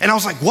you. And I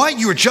was like, what?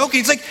 You were joking?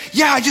 He's like,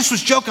 yeah, I just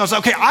was joking. I was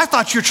like, okay, I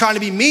thought you were trying to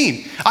be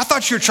mean. I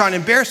thought you were trying to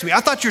embarrass me. I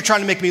thought you were trying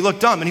to make me look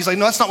dumb. And he's like,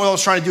 no, that's not what I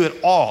was trying to do at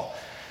all.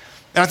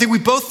 And I think we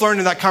both learned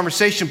in that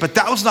conversation, but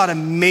that was not a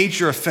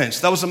major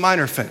offense. That was a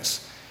minor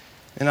offense.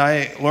 And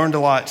I learned a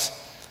lot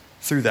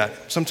through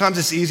that. Sometimes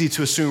it's easy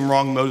to assume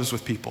wrong motives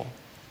with people.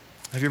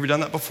 Have you ever done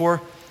that before?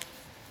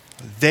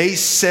 They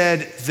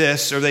said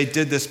this or they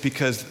did this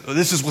because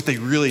this is what they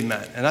really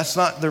meant. And that's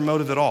not their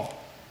motive at all.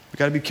 We've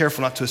got to be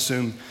careful not to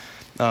assume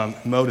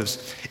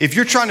motives. If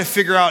you're trying to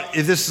figure out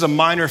if this is a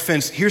minor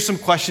offense, here's some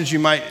questions you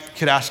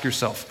could ask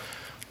yourself.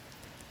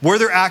 Were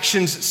their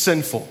actions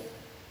sinful?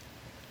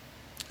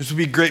 This would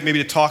be great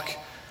maybe to talk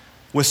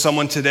with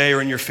someone today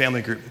or in your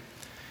family group.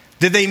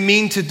 Did they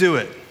mean to do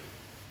it?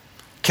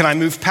 Can I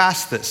move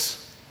past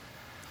this?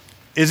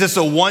 Is this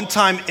a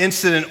one-time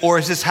incident or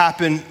has this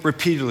happened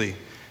repeatedly?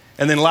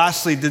 And then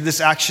lastly, did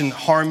this action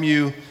harm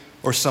you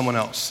or someone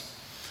else?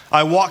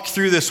 I walked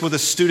through this with a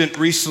student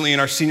recently in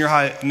our senior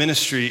high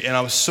ministry, and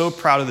I was so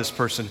proud of this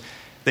person.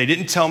 They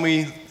didn't tell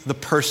me the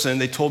person,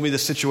 they told me the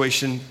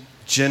situation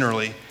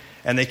generally,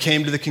 and they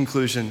came to the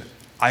conclusion,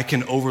 I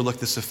can overlook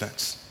this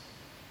offense.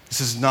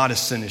 This is not a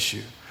sin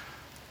issue.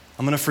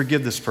 I'm going to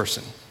forgive this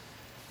person.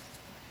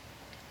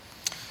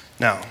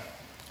 Now,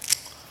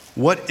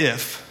 what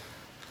if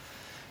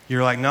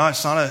you're like, no,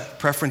 it's not a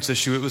preference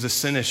issue, it was a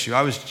sin issue.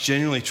 I was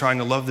genuinely trying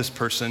to love this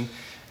person,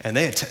 and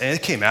they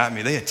came at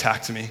me, they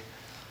attacked me.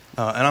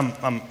 And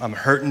I'm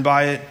hurting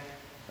by it.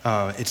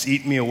 It's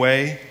eating me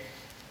away.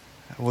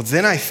 Well,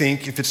 then I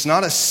think if it's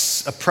not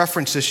a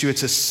preference issue,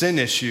 it's a sin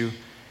issue,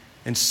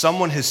 and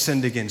someone has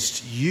sinned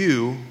against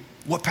you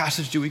what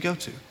passage do we go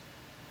to?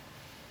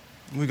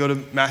 We go to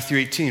Matthew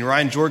 18.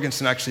 Ryan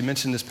Jorgensen actually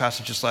mentioned this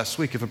passage just last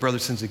week. If a brother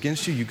sins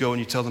against you, you go and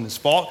you tell them his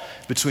fault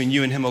between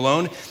you and him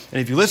alone. And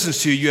if he listens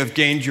to you, you have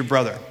gained your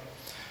brother.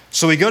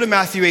 So we go to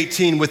Matthew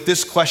 18 with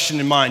this question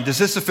in mind. Does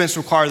this offense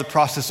require the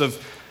process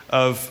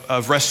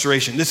of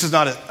restoration? This is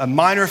not a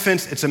minor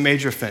offense, it's a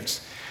major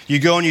offense. You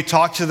go and you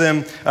talk to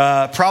them,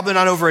 probably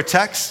not over a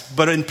text,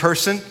 but in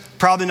person.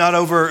 Probably not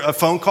over a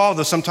phone call,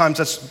 though sometimes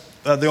that's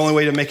the only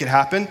way to make it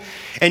happen.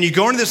 And you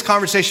go into this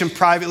conversation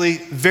privately,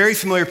 very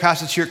familiar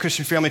passage here at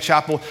Christian Family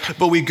Chapel,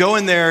 but we go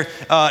in there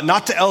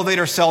not to elevate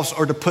ourselves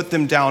or to put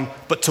them down,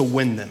 but to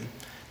win them,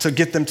 to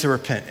get them to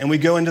repent. And we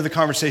go into the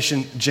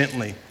conversation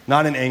gently,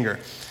 not in anger.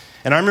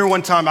 And I remember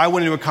one time I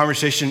went into a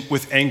conversation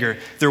with anger.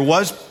 There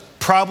was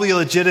probably a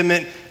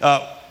legitimate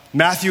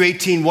Matthew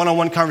 18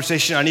 one-on-one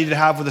conversation I needed to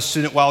have with a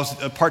student while I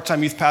was a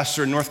part-time youth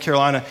pastor in North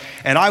Carolina.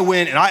 And I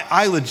went and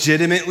I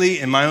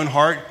legitimately, in my own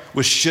heart,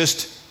 was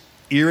just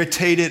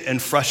irritated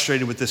and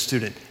frustrated with this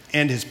student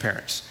and his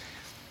parents.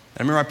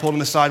 I remember I pulled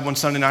him aside one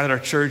Sunday night at our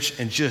church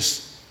and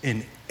just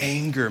in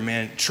anger,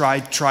 man,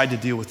 tried to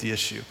deal with the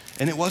issue.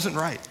 And it wasn't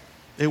right.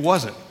 It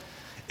wasn't.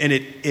 And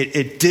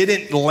it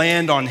didn't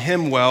land on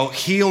him well.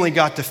 He only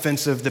got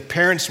defensive. The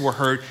parents were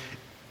hurt.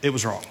 It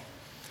was wrong.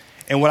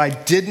 And what I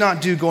did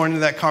not do going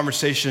into that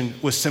conversation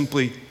was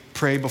simply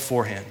pray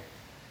beforehand.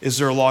 Is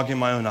there a log in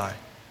my own eye?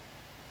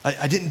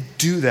 I didn't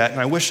do that,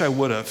 and I wish I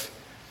would have.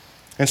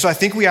 And so I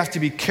think we have to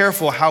be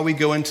careful how we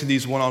go into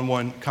these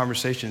one-on-one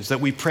conversations, that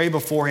we pray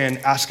beforehand,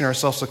 asking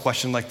ourselves a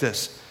question like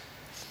this.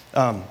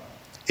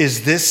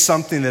 Is this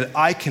something that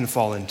I can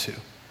fall into?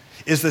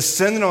 Is the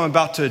sin that I'm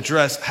about to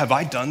address, have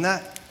I done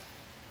that?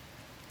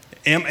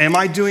 Am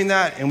I doing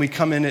that? And we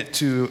come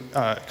into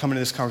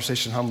this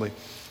conversation humbly.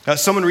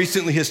 Someone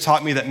recently has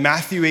taught me that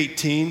Matthew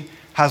 18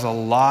 has a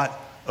lot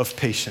of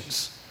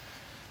patience.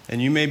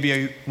 And you may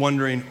be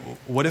wondering,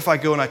 what if I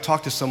go and I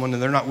talk to someone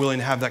and they're not willing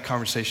to have that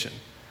conversation?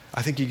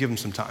 I think you give them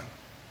some time.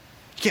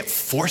 You can't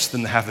force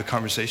them to have the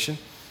conversation.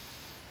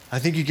 I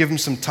think you give them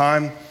some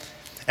time.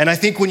 And I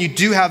think when you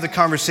do have the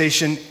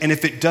conversation, and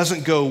if it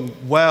doesn't go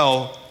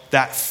well,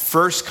 that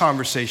first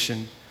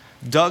conversation,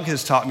 Doug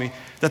has taught me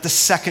that the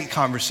second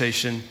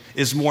conversation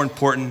is more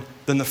important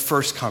than the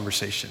first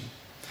conversation.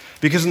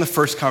 Because in the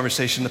first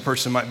conversation, the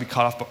person might be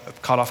caught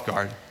off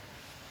guard.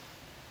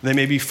 They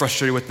may be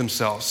frustrated with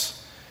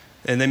themselves.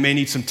 And they may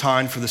need some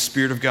time for the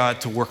Spirit of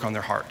God to work on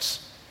their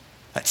hearts.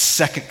 That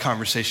second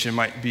conversation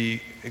might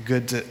be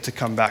good to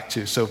come back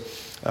to. So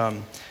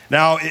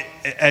now,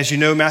 as you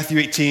know, Matthew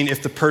 18,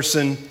 if the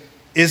person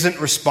isn't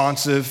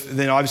responsive,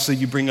 then obviously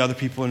you bring other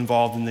people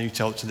involved and then you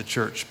tell it to the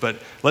church. But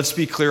let's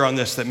be clear on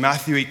this, that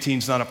Matthew 18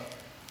 is not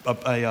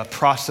a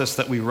process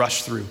that we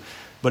rush through,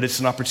 but it's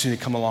an opportunity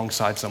to come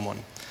alongside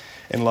someone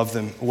and love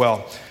them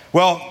well.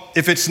 Well,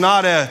 if it's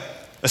not a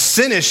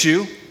sin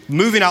issue,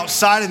 moving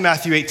outside of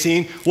Matthew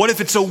 18, what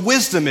if it's a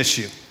wisdom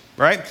issue,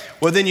 right?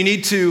 Well, then you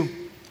need to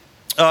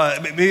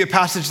maybe a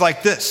passage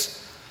like this.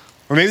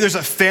 Or maybe there's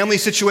a family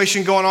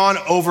situation going on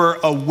over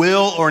a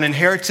will or an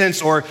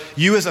inheritance, or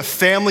you as a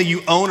family,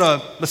 you own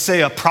let's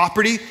say a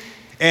property,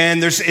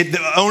 and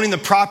owning the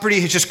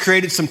property has just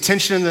created some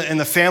tension in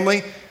the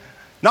family.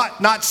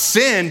 Not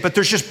sin, but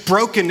there's just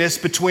brokenness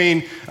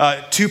between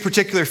two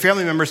particular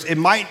family members. It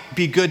might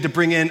be good to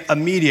bring in a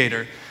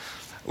mediator.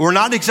 We're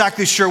not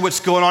exactly sure what's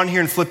going on here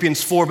in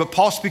Philippians 4, but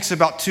Paul speaks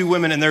about two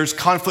women and there's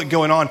conflict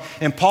going on.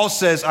 And Paul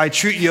says, I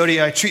treat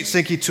Yodi, I treat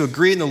Sinki to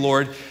agree in the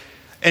Lord.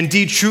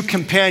 Indeed, true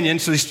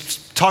companions. So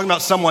he's talking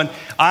about someone.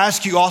 I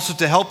ask you also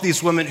to help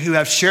these women who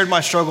have shared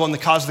my struggle in the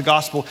cause of the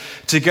gospel,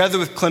 together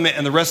with Clement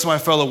and the rest of my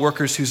fellow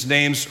workers whose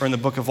names are in the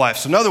book of life.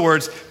 So in other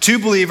words, two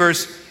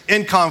believers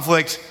in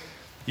conflict.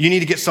 You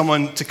need to get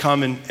someone to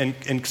come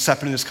and step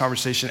into this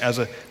conversation as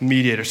a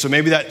mediator. So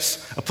maybe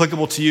that's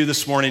applicable to you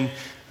this morning.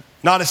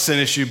 Not a sin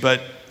issue, but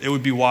it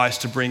would be wise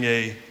to bring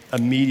a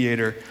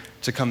mediator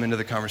to come into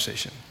the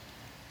conversation.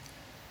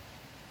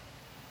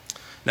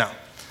 Now,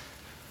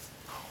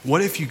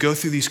 what if you go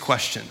through these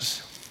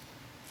questions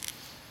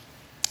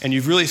and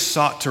you've really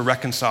sought to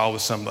reconcile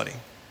with somebody,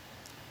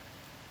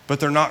 but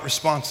they're not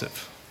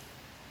responsive?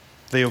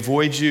 They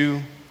avoid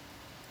you,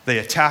 they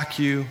attack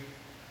you.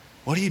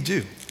 What do you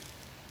do?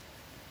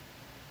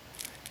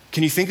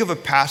 Can you think of a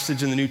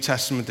passage in the New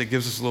Testament that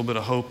gives us a little bit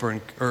of hope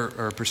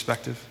or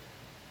perspective?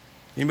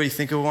 Anybody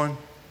think of one?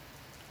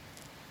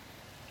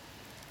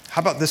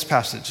 How about this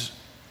passage?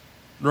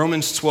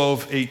 Romans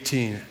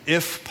 12:18.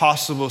 If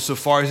possible, so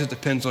far as it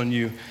depends on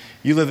you,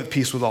 you live at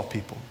peace with all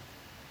people.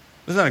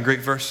 Isn't that a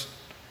great verse?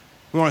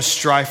 We want to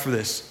strive for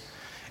this.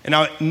 And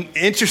now,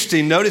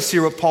 interesting, notice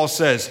here what Paul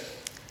says.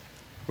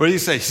 What did he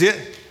say? See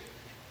it?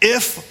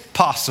 If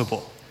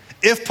possible.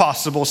 If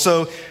possible.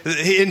 So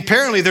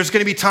apparently there's going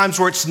to be times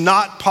where it's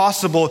not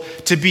possible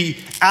to be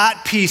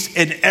at peace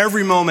in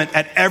every moment,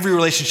 at every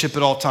relationship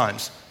at all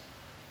times.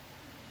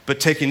 But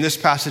taking this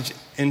passage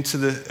into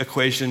the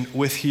equation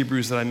with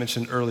Hebrews that I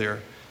mentioned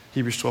earlier,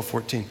 Hebrews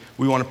 12:14,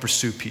 we want to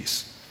pursue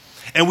peace.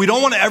 And we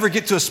don't want to ever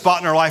get to a spot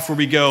in our life where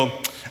we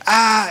go,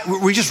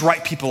 we just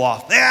write people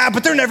off.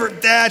 But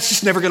it's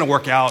just never going to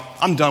work out.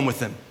 I'm done with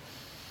them.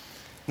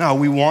 No,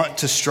 we want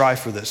to strive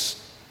for this.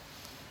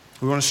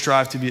 We want to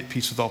strive to be at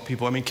peace with all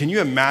people. I mean, can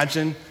you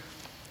imagine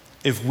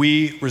if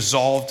we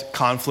resolved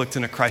conflict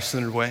in a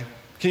Christ-centered way?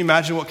 Can you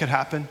imagine what could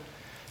happen?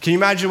 Can you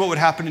imagine what would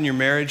happen in your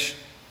marriage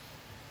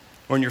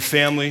or in your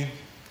family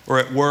or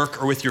at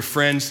work or with your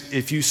friends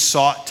if you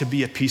sought to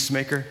be a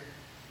peacemaker?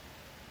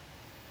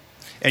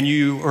 And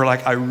you are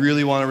like, I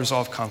really want to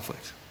resolve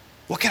conflict.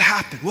 What could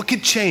happen? What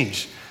could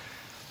change?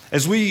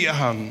 As we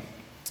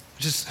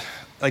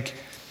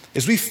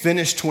as we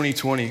finish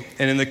 2020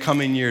 and in the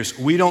coming years,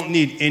 we don't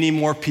need any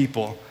more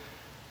people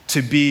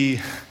to be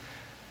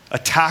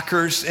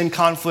attackers in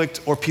conflict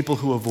or people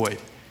who avoid.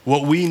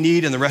 What we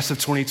need in the rest of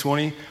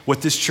 2020,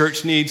 what this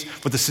church needs,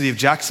 what the city of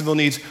Jacksonville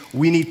needs,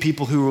 we need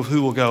people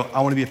who will go,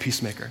 I want to be a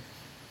peacemaker.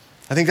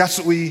 I think that's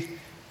what we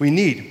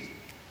need.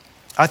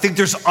 I think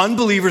there's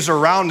unbelievers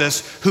around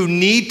us who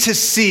need to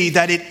see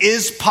that it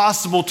is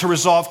possible to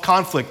resolve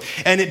conflict.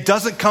 And it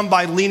doesn't come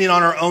by leaning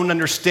on our own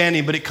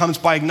understanding, but it comes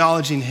by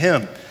acknowledging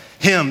Him,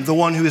 the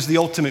one who is the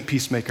ultimate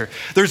peacemaker.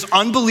 There's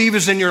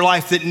unbelievers in your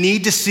life that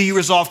need to see you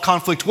resolve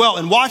conflict well.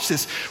 And watch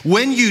this.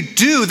 When you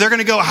do, they're going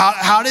to go,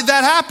 how did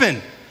that happen?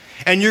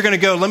 And you're going to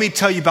go, let me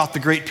tell you about the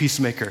great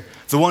peacemaker,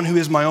 the one who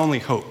is my only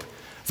hope,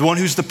 the one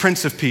who's the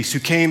Prince of Peace, who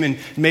came and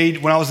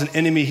when I was an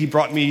enemy, he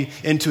brought me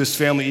into his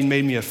family and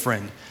made me a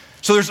friend.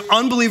 So there's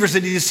unbelievers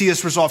that need to see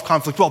us resolve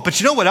conflict well. But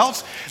you know what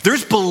else?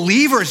 There's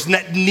believers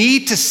that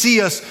need to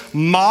see us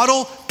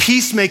model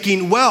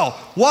peacemaking well.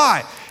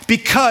 Why?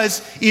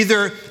 Because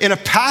either in a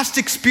past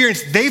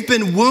experience, they've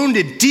been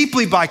wounded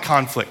deeply by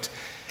conflict.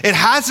 It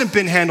hasn't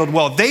been handled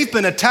well. They've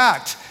been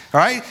attacked, all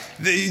right?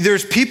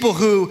 There's people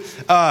who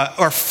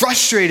are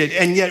frustrated,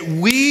 and yet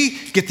we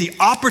get the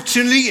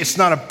opportunity, it's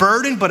not a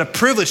burden, but a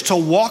privilege to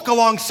walk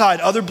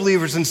alongside other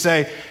believers and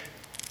say,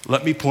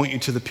 let me point you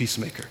to the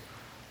peacemaker.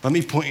 Let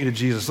me point you to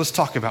Jesus. Let's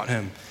talk about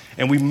him.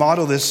 And we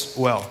model this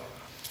well.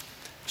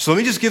 So let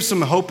me just give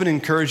some hope and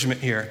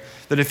encouragement here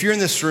that if you're in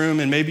this room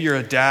and maybe you're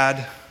a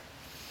dad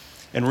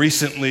and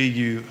recently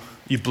you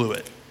blew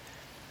it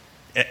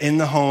in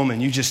the home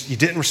and you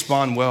didn't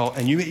respond well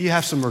and you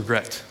have some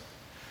regret.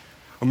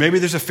 Or maybe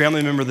there's a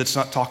family member that's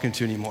not talking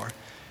to you anymore.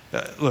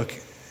 Look,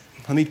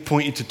 let me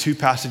point you to two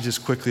passages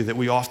quickly that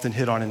we often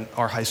hit on in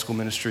our high school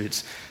ministry.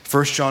 It's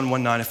 1 John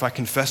 1:9. If I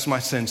confess my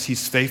sins,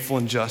 he's faithful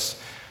and just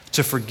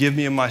to forgive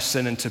me of my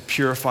sin and to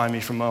purify me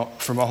from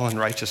all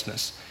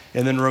unrighteousness.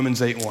 And then Romans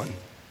 8:1.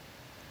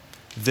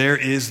 There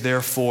is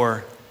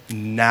therefore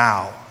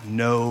now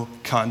no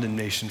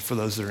condemnation for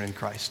those that are in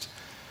Christ.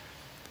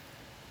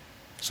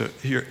 So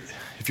here,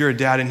 if you're a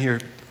dad in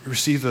here,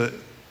 receive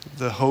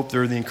the hope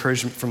or the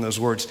encouragement from those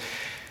words.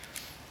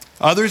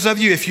 Others of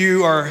you, if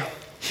you are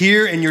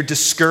here and you're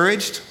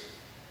discouraged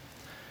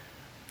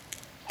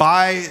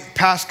by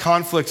past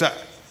conflicts,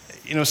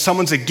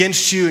 someone's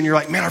against you and you're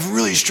like, man, I've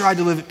really tried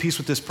to live at peace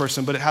with this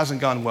person, but it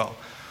hasn't gone well.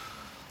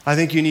 I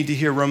think you need to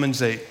hear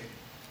Romans 8,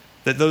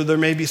 that though there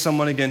may be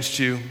someone against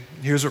you,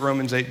 here's what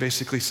Romans 8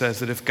 basically says,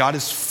 that if God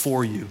is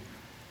for you,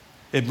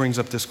 it brings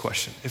up this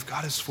question. If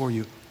God is for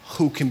you,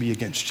 who can be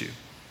against you?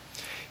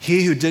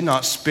 He who did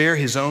not spare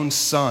his own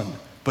son,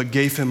 but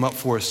gave him up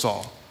for us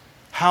all,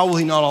 how will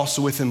he not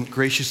also with him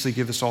graciously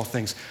give us all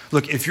things?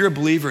 Look, if you're a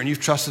believer and you've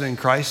trusted in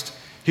Christ,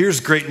 here's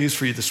great news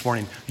for you this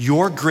morning.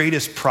 Your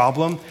greatest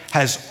problem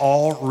has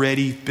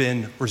already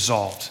been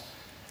resolved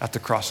at the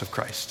cross of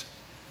Christ.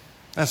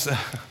 That's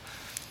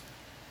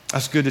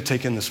good to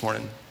take in this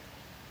morning.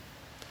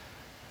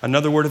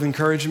 Another word of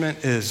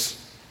encouragement is,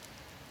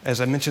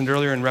 as I mentioned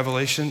earlier in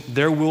Revelation,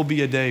 there will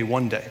be a day,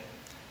 one day,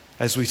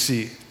 as we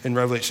see in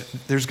Revelation,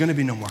 there's going to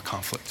be no more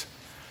conflict.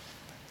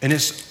 And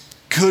it's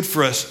good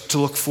for us to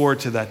look forward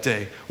to that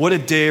day. What a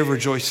day of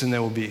rejoicing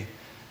there will be,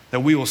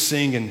 that we will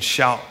sing and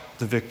shout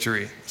the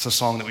victory. It's a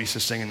song that we used to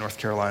sing in North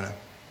Carolina.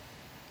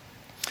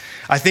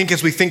 I think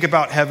as we think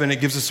about heaven,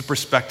 it gives us a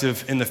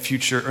perspective in the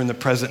future or in the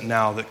present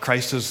now that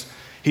Christ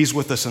he's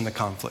with us in the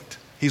conflict.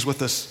 He's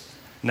with us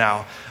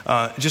now.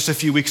 Just a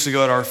few weeks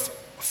ago at our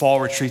fall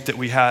retreat that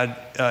we had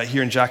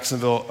here in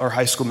Jacksonville, our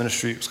high school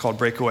ministry, it was called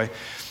Breakaway.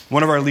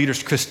 One of our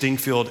leaders, Chris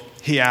Dingfield,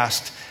 he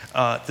asked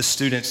the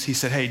students, he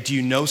said, hey, do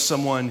you know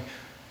someone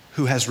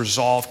who has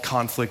resolved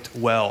conflict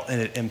well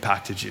and it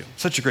impacted you?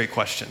 Such a great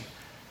question.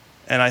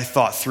 And I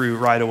thought through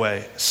right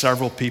away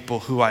several people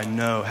who I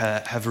know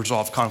have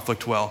resolved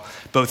conflict well,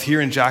 both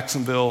here in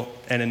Jacksonville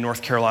and in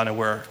North Carolina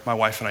where my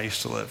wife and I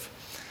used to live.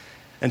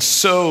 And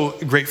so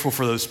grateful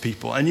for those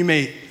people. And you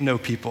may know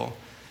people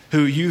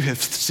who you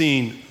have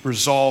seen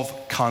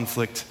resolve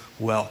conflict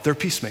well. They're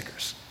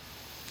peacemakers.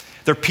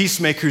 They're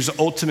peacemakers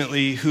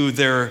ultimately who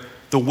the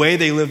way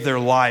they live their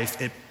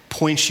life, it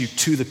points you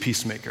to the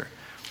peacemaker.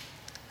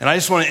 And I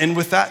just want to end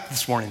with that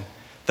this morning,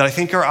 that I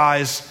think our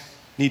eyes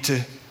need to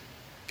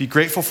be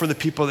grateful for the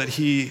people that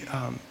he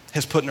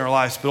has put in our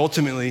lives, but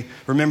ultimately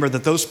remember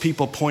that those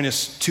people point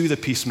us to the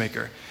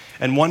peacemaker.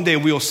 And one day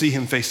we will see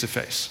him face to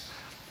face.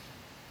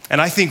 And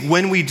I think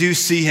when we do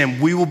see him,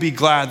 we will be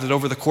glad that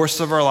over the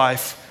course of our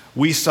life,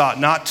 We sought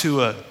not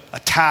to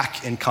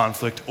attack in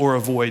conflict or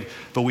avoid,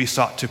 but we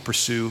sought to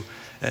pursue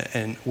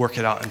and work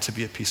it out and to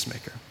be a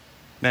peacemaker.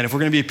 Man, if we're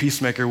going to be a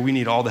peacemaker, we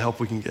need all the help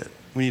we can get.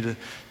 We need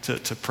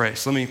to pray.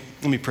 So let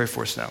me pray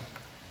for us now.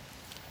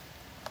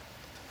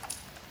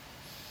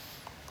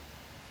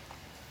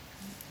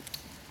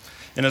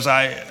 And as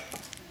I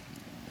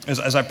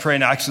pray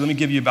now, actually, let me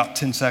give you about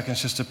 10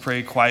 seconds just to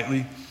pray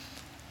quietly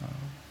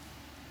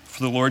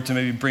for the Lord to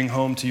maybe bring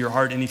home to your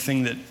heart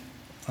anything that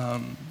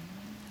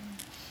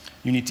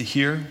you need to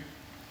hear,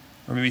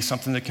 or maybe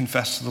something to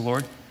confess to the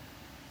Lord.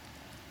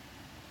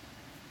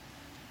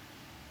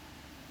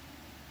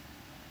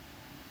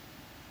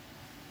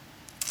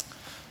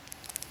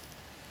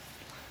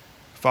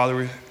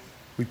 Father,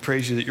 we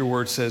praise you that your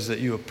word says that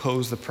you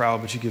oppose the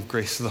proud, but you give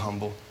grace to the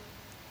humble.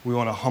 We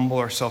want to humble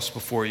ourselves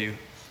before you.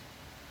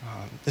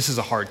 This is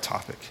a hard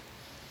topic.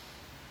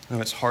 I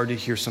know it's hard to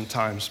hear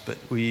sometimes, but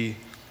we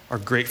are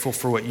grateful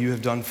for what you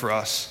have done for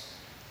us.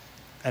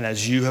 And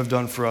as you have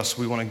done for us,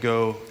 we want to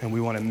go and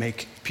we want to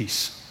make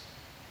peace.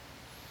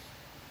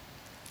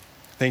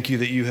 Thank you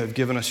that you have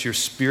given us your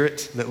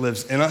Spirit that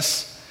lives in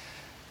us.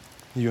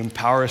 You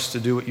empower us to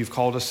do what you've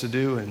called us to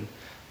do, and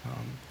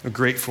we're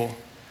grateful.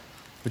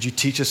 Would you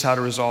teach us how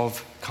to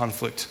resolve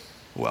conflict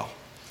well?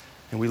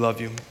 And we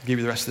love you. I'll give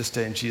you the rest of this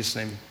day in Jesus'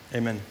 name.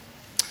 Amen.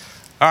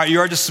 All right, you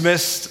are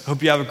dismissed.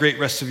 Hope you have a great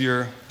rest of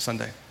your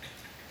Sunday.